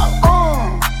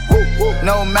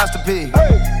 No masterpiece.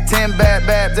 10 bad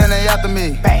babs and they after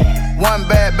me. One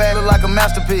bad look like a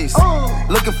masterpiece.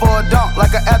 Looking for a dunk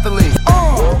like an athlete.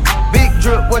 Big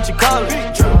drip, what you call it?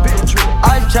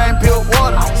 Ice chain, peeled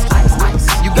water.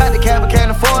 You got the cab, but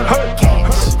can't afford it.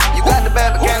 You got the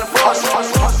bad, but can't afford it.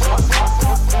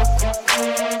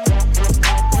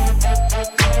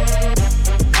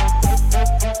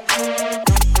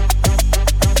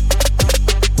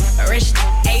 Rich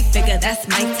 8-figure, that's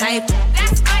my type.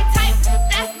 That's my type.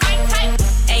 That's my type.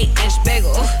 8-inch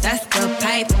bagel, that's the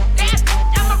pipe.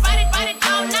 I'ma ride it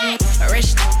all night.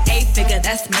 Rich 8-figure,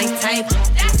 that's my type.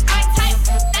 That's my type.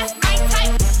 That's my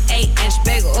type. 8-inch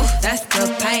bagel, that's the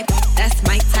pipe. That's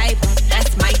my type.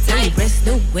 That's my type. New wrist,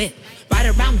 new whip, right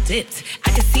around dipped. I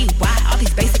can see why all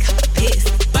these basic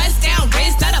pissed. Buzz down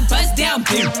wrist, not a buzz down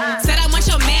bitch. Said I want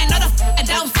your man, not a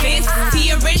down fist. See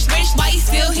a rich, why he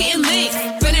still hitting licks?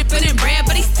 Spinning bread,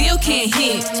 but he still can't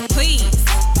hit. Please.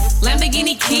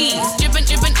 Lamborghini keys, drippin'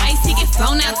 ice, he get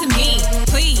flown out to me.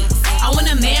 Please, I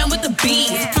want a man with the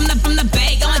bees. From the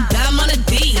bag, I'm a dime on a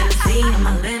D. See on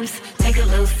my lips, take a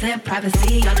little sip.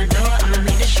 privacy on the door, I'ma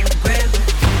make the shoe grip.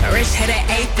 A rich head at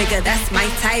 8-figure, that's my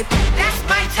type. That's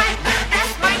my type,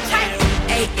 that's my type.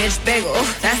 8-inch bagel,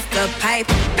 that's the pipe.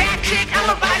 Bad chick,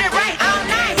 I'ma ride it right all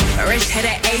night. A rich head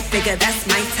at 8-figure, that's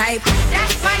my type.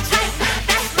 That's my type,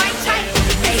 that's my type.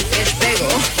 8-inch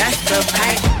bagel, that's the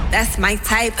pipe. That's my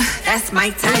type, that's my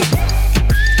type.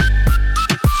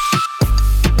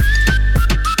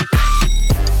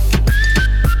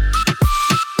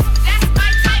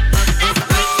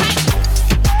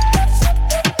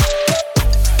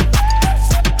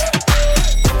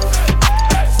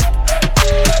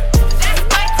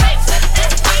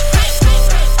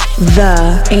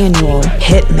 The annual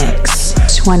Hit Mix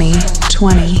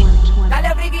 2020.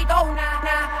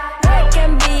 I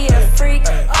can be a freak,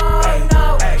 oh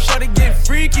no. Shorty get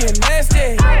freaky and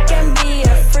nasty. I can be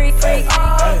a freak,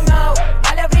 oh no.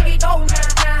 I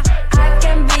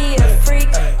can be a freak,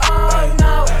 oh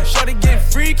no. Shorty get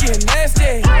freaky and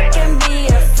nasty. I can be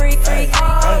a freak,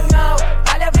 oh no.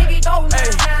 I got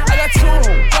two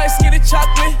light skinny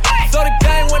chocolate. Throw the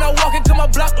game when I walk into my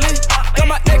block list. Got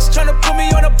my ex tryna put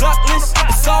me on a block list.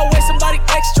 It's always somebody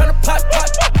ex tryna pop.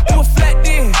 Do a flat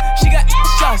then, she got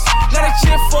shots. Now they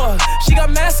cheer for her, she got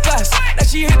mascots. Now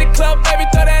she hit the club, baby,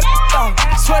 throw that out.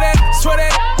 Swear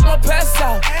that, I'ma pass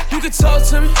out. You can talk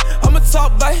to me, I'ma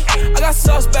talk, babe. I got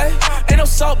sauce, babe, ain't no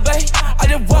salt, babe. I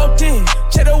just walked in,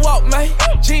 check the walk, man.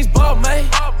 Jeans ball, man,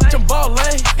 jump ball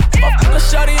lane. My fucking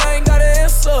shawty, I ain't got an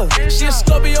answer. She a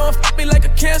Scorpio and f me like a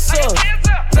cancer.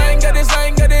 I ain't got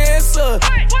the answer.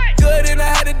 Good and I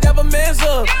had to devil man's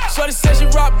up. Shorty said she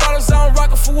rock bottles, I don't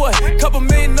rock it for what? Couple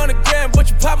million on the gram, but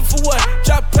you poppin' for what?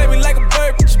 Try to play me like a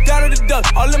bird, but you down to the duck.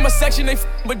 All in my section, they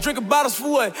but drinking bottles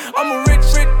for what? I'm a rich,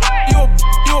 you a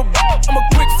I'm a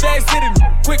quick fast hitter,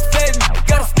 quick fast.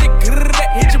 Got a stick,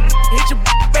 hit your,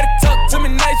 better talk to me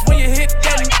nice when you hit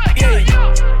that, yeah.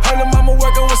 Her little mama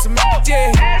working with some,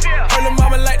 yeah. Her little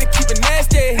mama like to keep it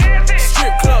nasty.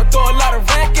 Strip club, throw a lot of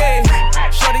racket.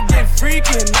 Shorty get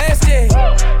freaky and nasty.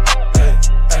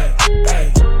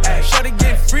 Shorty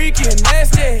get freaky and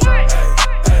nasty.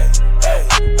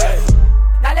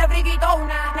 Dale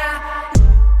friquitona,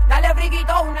 dale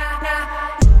friquitona,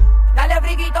 dale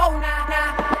friquitona,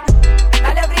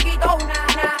 dale friquitona,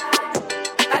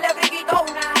 dale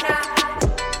friquitona,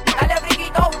 dale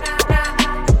friquitona,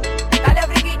 dale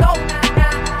friquitona,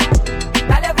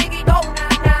 dale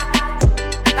friquitona,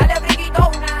 dale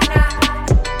friquitona,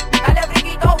 dale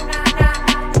friquitona,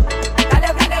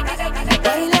 dale friquitona.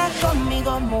 Baila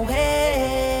conmigo,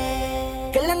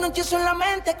 mujer, que la noche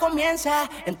solamente comienza.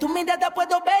 En tu mirada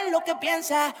puedo ver lo que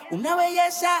piensas, una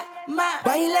belleza más.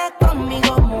 Baila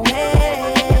conmigo,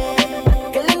 mujer,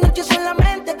 que la noche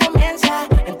solamente comienza.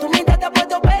 En tu mirada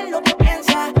puedo ver lo que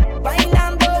piensas,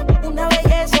 bailando una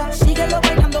belleza. Síguelo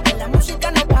bailando que la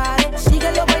música no pare.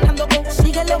 Síguelo bailando que,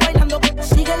 síguelo bailando que,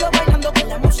 síguelo bailando que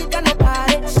la música no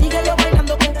pare. Síguelo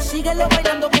bailando que, síguelo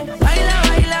bailando que. Baila,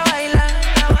 baila, baila,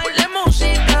 ponle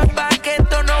música pa' que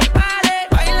esto no pare.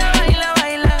 Baila, baila,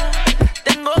 baila,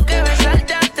 tengo que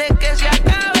besarte antes que se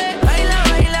acabe. Baila,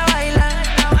 baila, baila,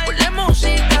 ponle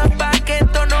música pa' que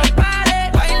esto no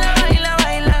pare. Baila, baila,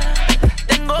 baila,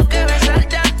 tengo que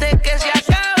besarte antes que se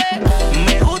acabe.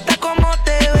 Me gusta cómo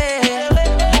te ves,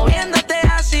 moviéndote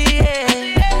así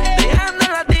es, dejando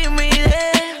la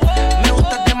timidez. Me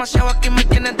gustas demasiado, aquí me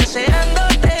tienes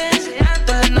deseándote,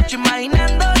 toda la noche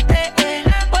imaginándote,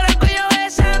 por el cuello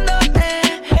besándote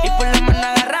y por la mano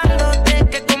agarrándote.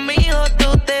 Que conmigo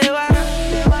tú te vas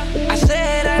a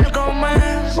hacer algo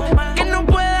más que no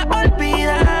puedas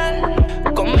olvidar.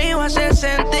 Conmigo hacer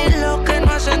sentir lo que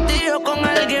no has sentido con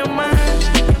alguien más.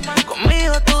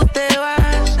 Conmigo tú te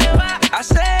vas a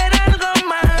hacer algo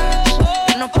más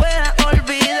que no puedas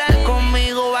olvidar.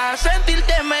 Conmigo vas a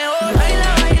sentirte mejor.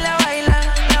 Baila, baila, baila,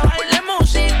 ponle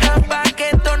música pa' que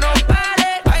esto no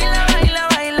pare. Baila, baila,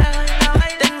 baila,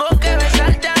 tengo que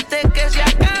besarte antes que se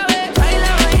acabe.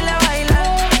 Baila, baila, baila,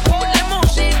 ponle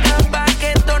música pa'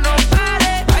 que esto no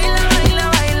pare. Baila, baila,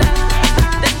 baila,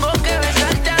 tengo que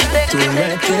besarte antes Tú que me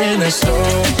se acabe. tienes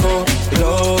loco,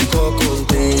 loco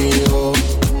contigo.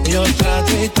 Yo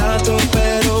trato y trato,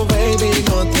 pero baby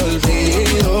no te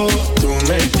olvido. Tú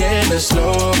me tienes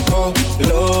loco,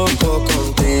 loco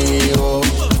contigo.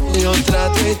 Yo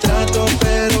trato y trato,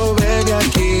 pero baby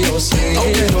aquí yo sigo.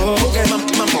 Okay,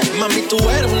 mami, tú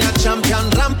eres una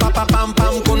champion, rampa, pa, pam,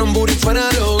 pam, con un booty fuera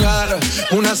de hogar.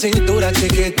 Una cintura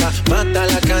chiquita, mata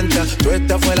la cancha, tú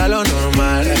estás fuera lo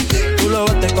normal. Tú lo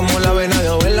bates como la vena de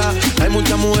abuela. Hay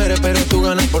muchas mujeres, pero tú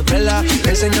ganas por vela.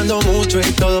 Enseñando mucho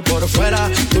y todo por fuera.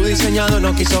 Tu diseñado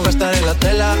no quiso gastar en la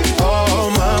tela. Oh,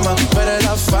 mama, tú eres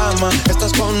la fama.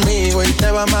 Estás conmigo y te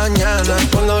va mañana.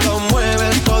 Cuando lo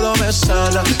mueves, todo me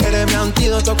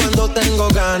antídoto cuando tengo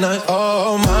ganas.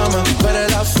 Oh, mama, tú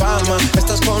eres la fama.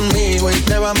 Estás conmigo y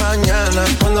te va mañana.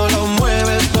 Cuando lo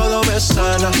mueves todo me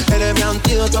sana. Eres mi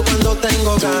antídoto cuando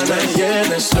tengo ganas. Me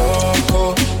tienes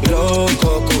loco,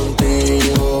 loco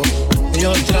contigo.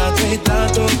 Yo trato y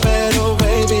trato, pero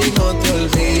baby no te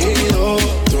olvido.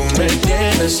 Tú me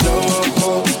tienes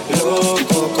loco,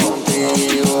 loco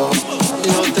contigo.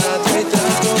 Yo trato y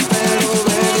trato, pero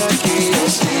baby aquí yo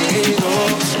sigo.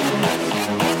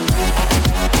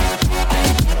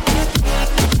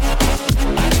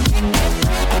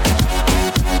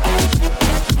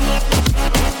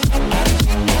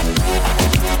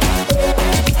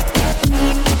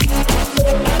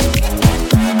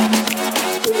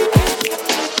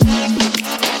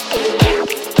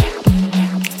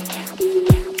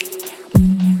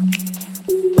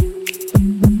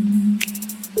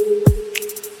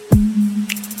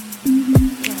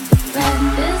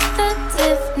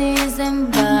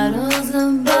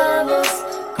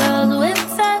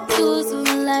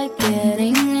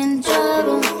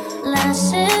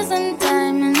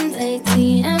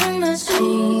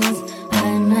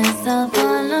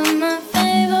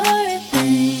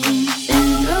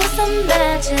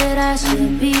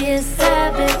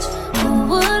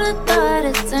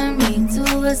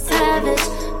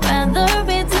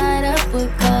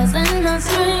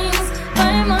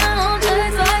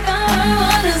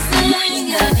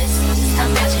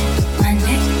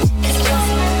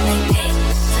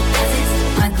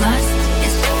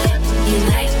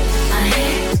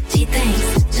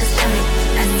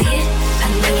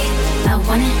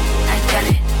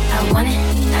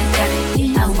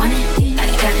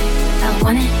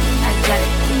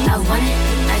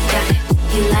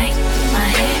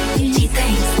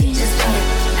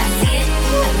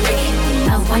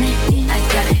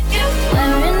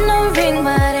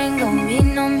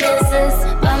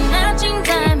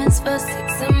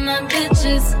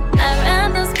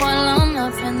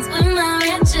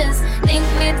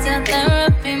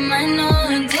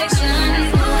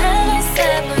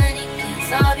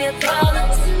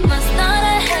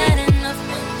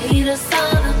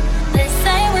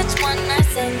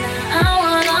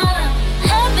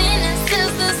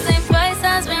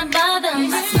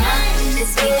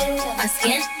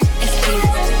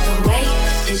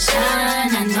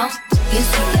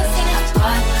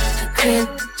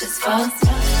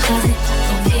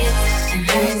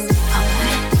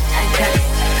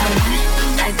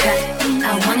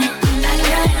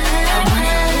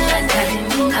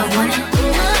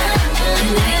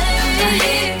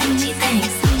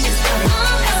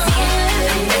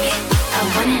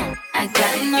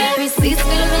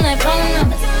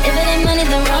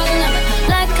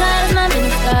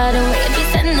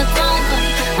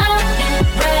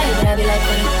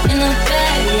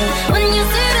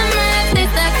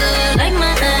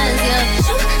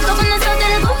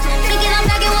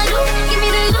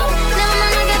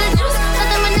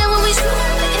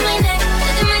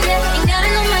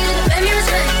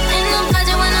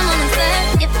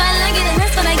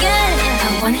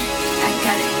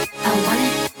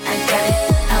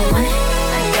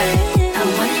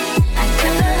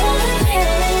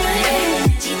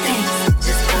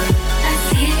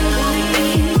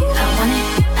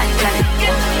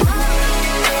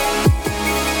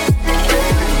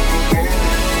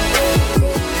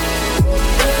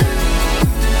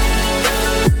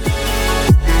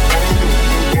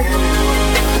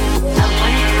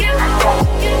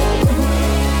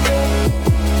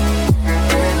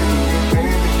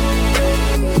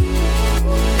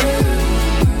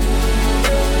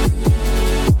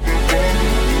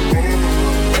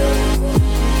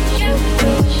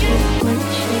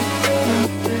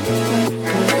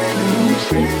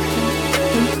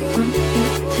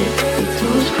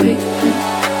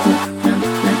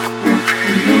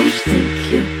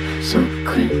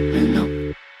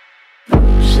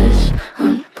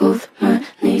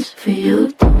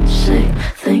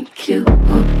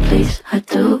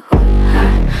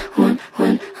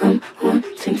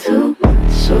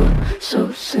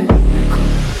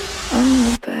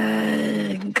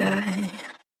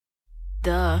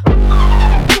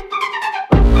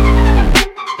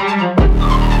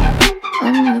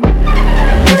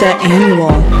 The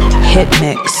annual Hit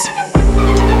Mix.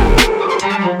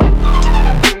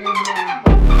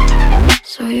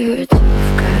 So you're a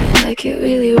tough guy, like it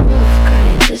really rough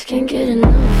guy. Just can't get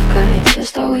enough guy,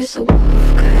 just always so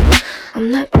rough guy.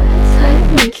 I'm that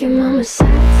bad type, make your mama sad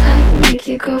type, make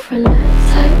your girlfriend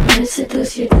that type, might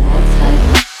seduce your dad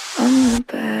type. I'm the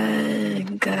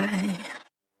bad guy.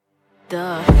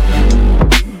 Duh.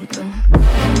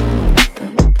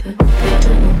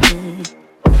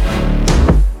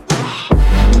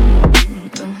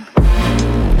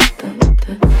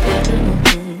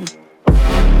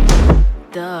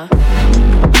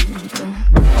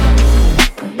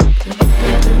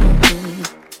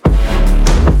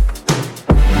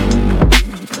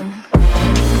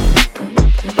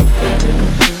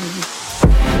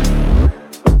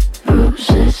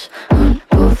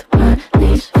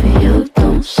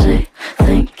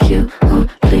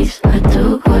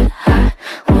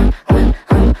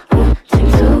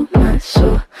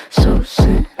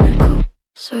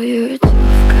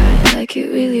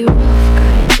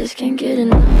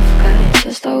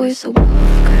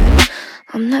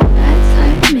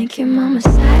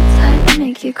 type,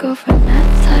 make your girlfriend that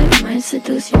type, might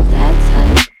seduce you that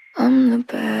type. I'm the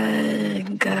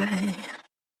bad guy.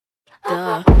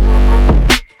 Duh.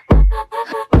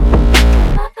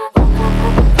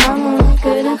 I'm only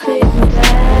good at being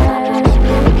bad.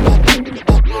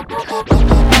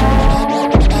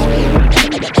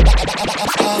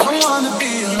 I wanna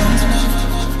be alone tonight.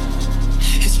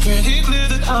 It's pretty clear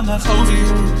that I'm not over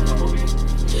you.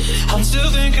 I'm still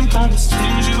thinking about the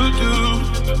things you do.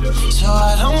 So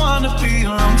I don't wanna be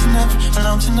alone tonight,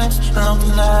 alone tonight, alone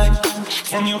tonight.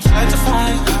 Can you fight the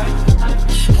fight?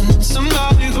 I need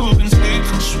somebody who can take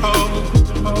control.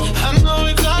 I know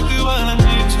exactly what I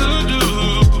need to do.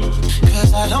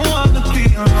 Cause I don't wanna be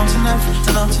alone tonight,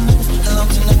 alone tonight, alone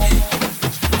tonight.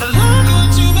 Look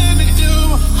what you made me do.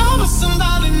 I was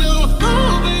somebody new.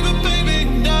 Oh baby, baby,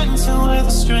 dancing with a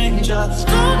stranger.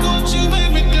 Look what you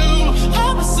made me do.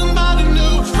 I was somebody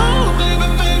new. Oh baby,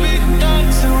 baby,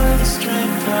 dancing with a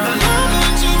stranger. Look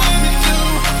what you made me do.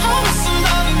 I was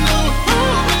somebody new.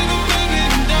 Oh baby, baby,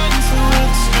 dancing with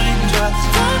a stranger.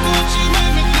 Look what you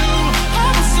made me do. I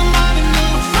was somebody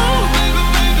new. Oh baby,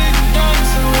 baby,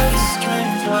 dancing with a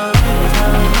stranger.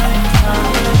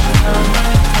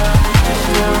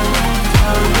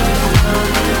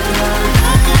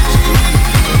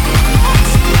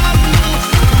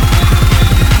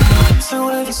 So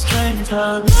with a stranger,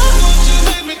 what you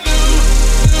make me do.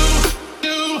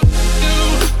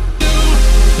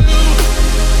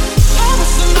 I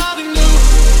was somebody new.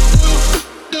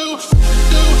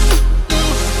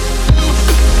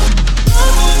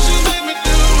 What you make me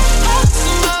do. I was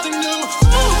somebody new.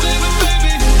 Oh baby,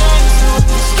 baby, dancing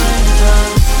with a stranger.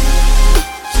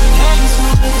 Dancing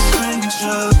with a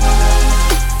stranger.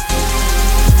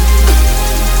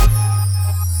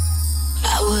 I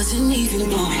wasn't even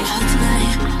going out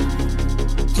tonight,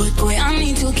 but boy, I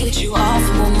need to get you off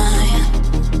of my mind.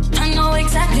 I know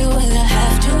exactly what I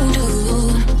have to do.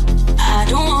 I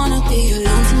don't wanna be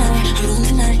alone tonight, alone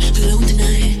tonight, alone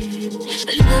tonight.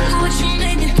 Look what you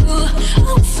made me do.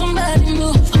 Oh, somebody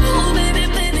new. Oh, baby,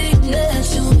 baby,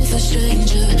 dancing with a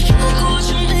stranger. Look what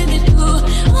you made me do.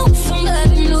 Oh,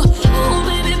 somebody new. Oh,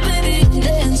 baby, baby,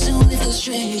 dancing with a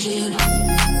stranger.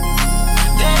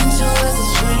 Dancing with a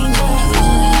stranger.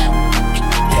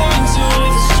 Dancing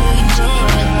with a stranger.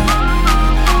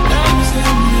 Dancing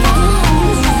with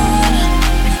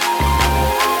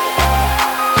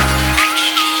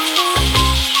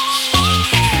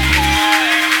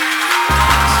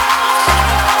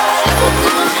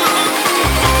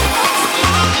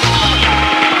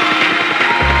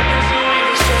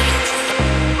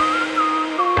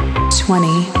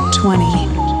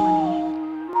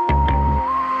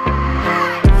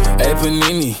Hey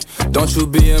Panini, don't you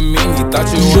be a meanie. Thought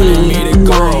you wanted me to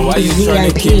go. Why you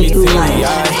trying to keep me teeny?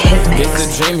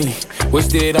 It's a dreamy.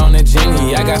 Wished it on a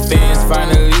genie. I got fans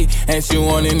finally, and you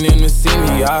wanting them to see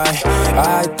me.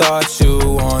 I thought you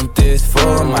want this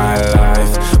for my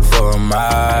life, for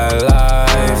my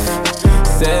life.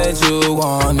 Said you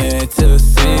wanted to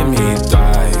see me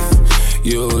thrive.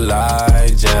 You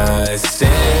lied, just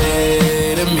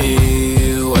say to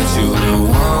me what you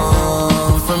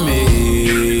want from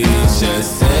me.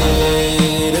 Just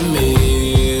say to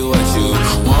me what you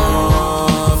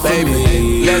want from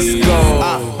me. Let's go.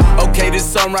 Okay, this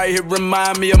song right here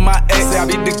remind me of my ex. I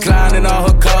be declining all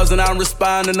her calls and I'm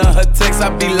responding to her texts. I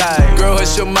be like, girl,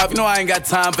 hush your mouth, you know I ain't got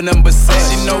time for nothing but sex.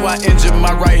 She know I injured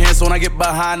my right hand, so when I get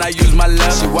behind, I use my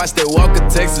left. She watched that Walker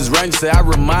Texas Ranger, say I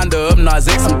remind her of Nas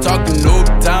X. I'm talking New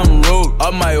Town Road,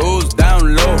 all my O's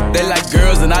down low. They like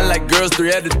girls and I like girls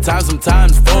 3 at a time,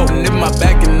 sometimes 4. And if my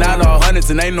back and out all hundreds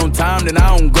and ain't no time, then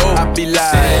I don't go. I be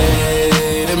like,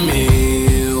 say to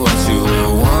me what you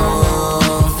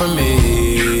want from me.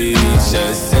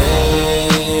 Just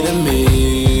say to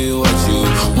me what you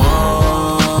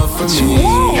want from me.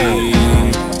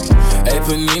 Hey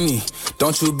Panini,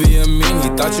 don't you be a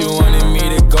meanie. Thought you wanted me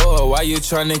to go. Why you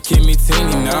tryna keep me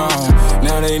teeny now?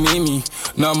 Now they need me.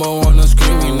 Number one, no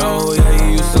screaming. No, yeah,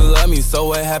 you used to love me. So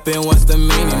what happened? What's the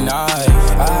meaning?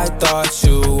 I thought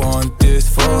you want this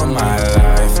for my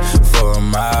life, for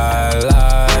my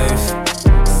life.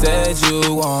 Said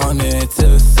you wanted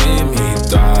to see me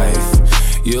thrive.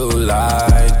 You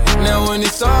lied. Now when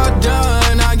it's all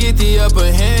done, I get the upper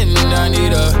hand. And I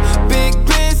need a big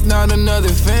piece, not another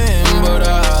fan. But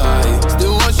I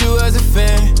still want you as a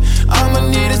fan. I'ma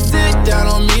need to sit down,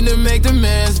 don't mean to make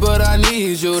demands, but I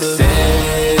need you to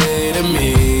say to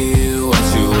me what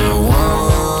you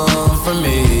want from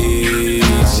me.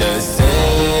 Just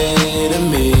say to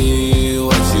me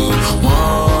what you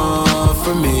want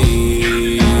from me.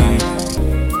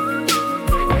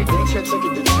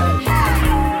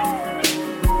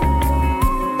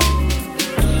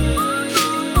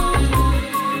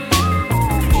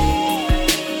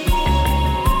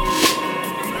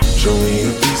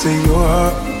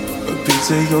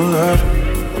 piece of your love.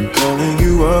 I'm calling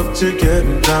you up to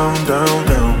getting down, down,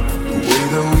 down. The way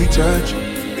that we touch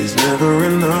is never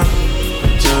enough.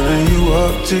 I'm turning you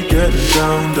up to getting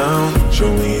down, down.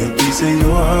 Show me a piece of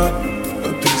your heart,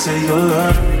 a piece of your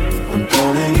love. I'm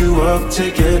calling you up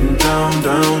to getting down,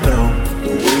 down, down. The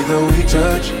way that we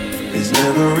touch is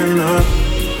never enough.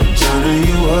 I'm turning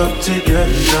you up to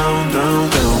getting down, down,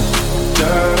 down.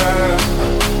 Da da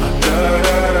da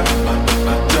da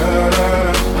da da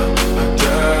da.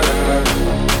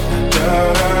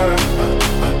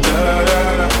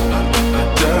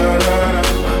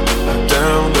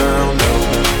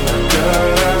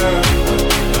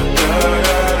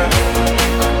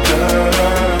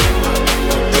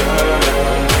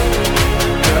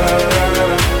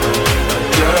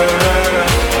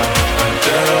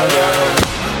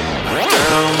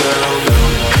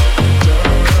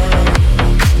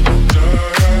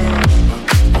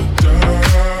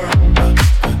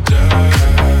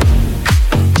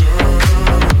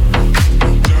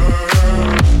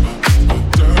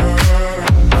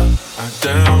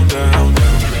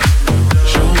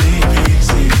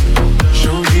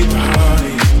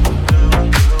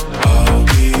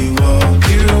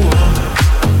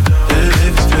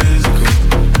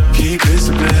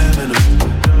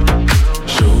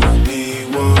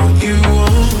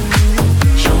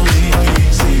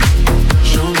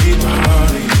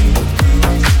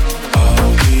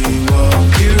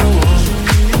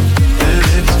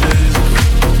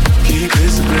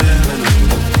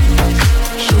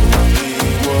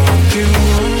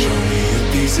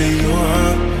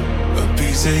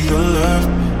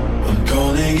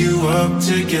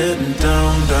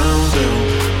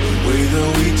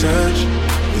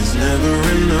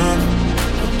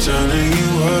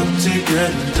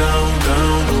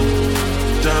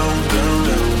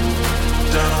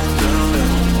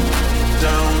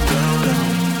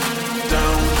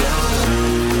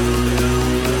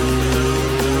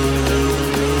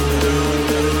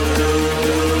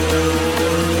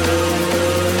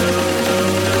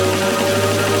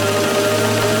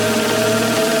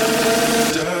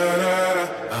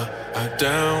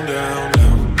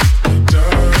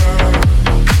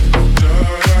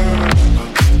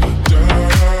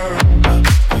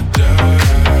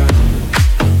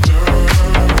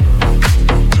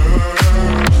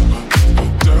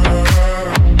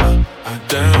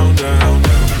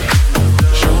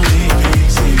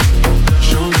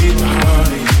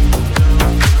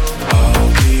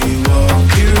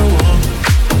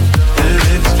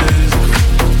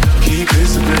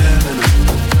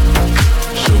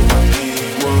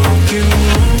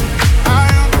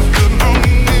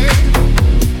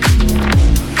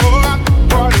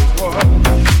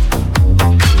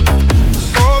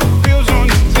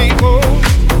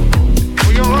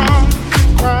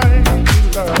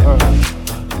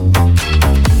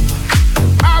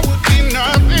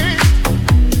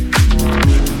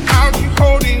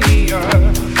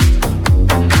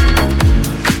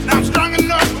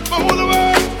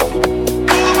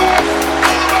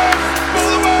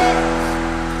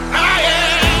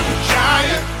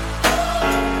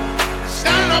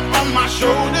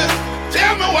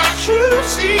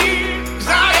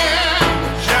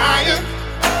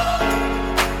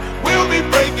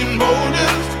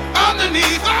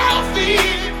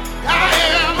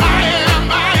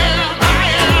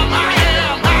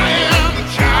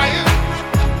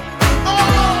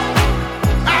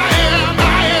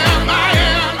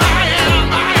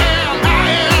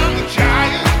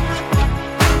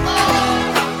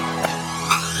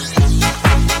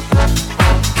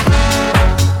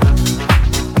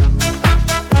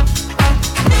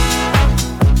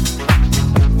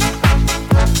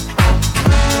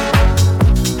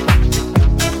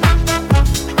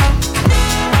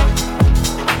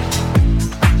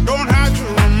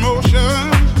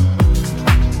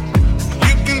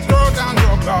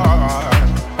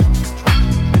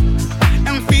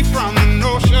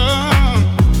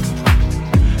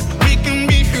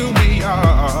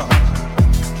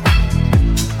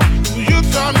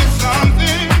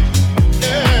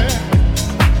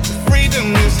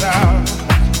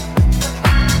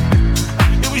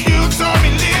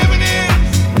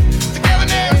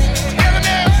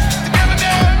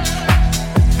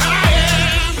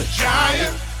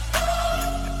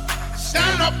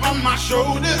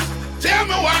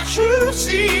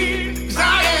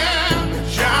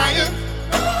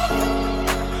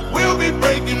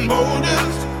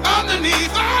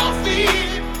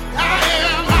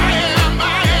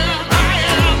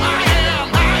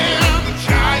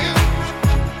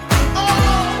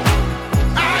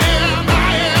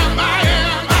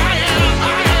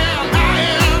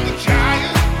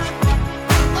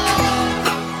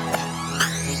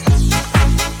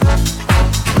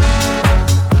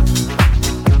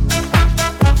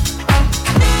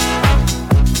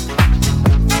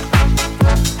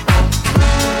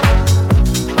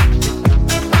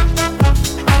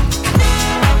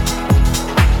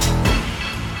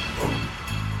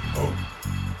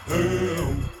 I'm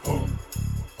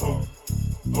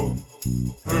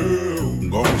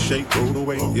gonna shake, roll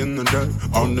away in the dirt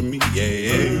under me,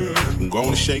 yeah. I'm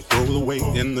gonna shake, roll away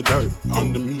in the dirt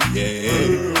under me,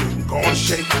 yeah. I'm gonna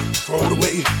shake, throw it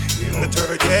away in the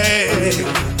dirt, yeah.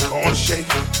 I'm gonna shake,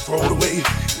 throw it away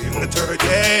in the dirt,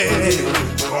 yeah.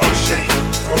 I'm gonna shake,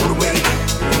 throw it away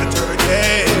in the dirt,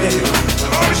 yeah.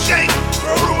 I'm gonna shake,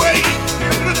 throw it away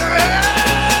in the dirt.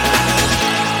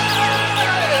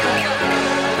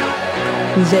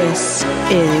 This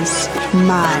is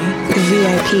my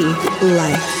VIP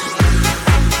life.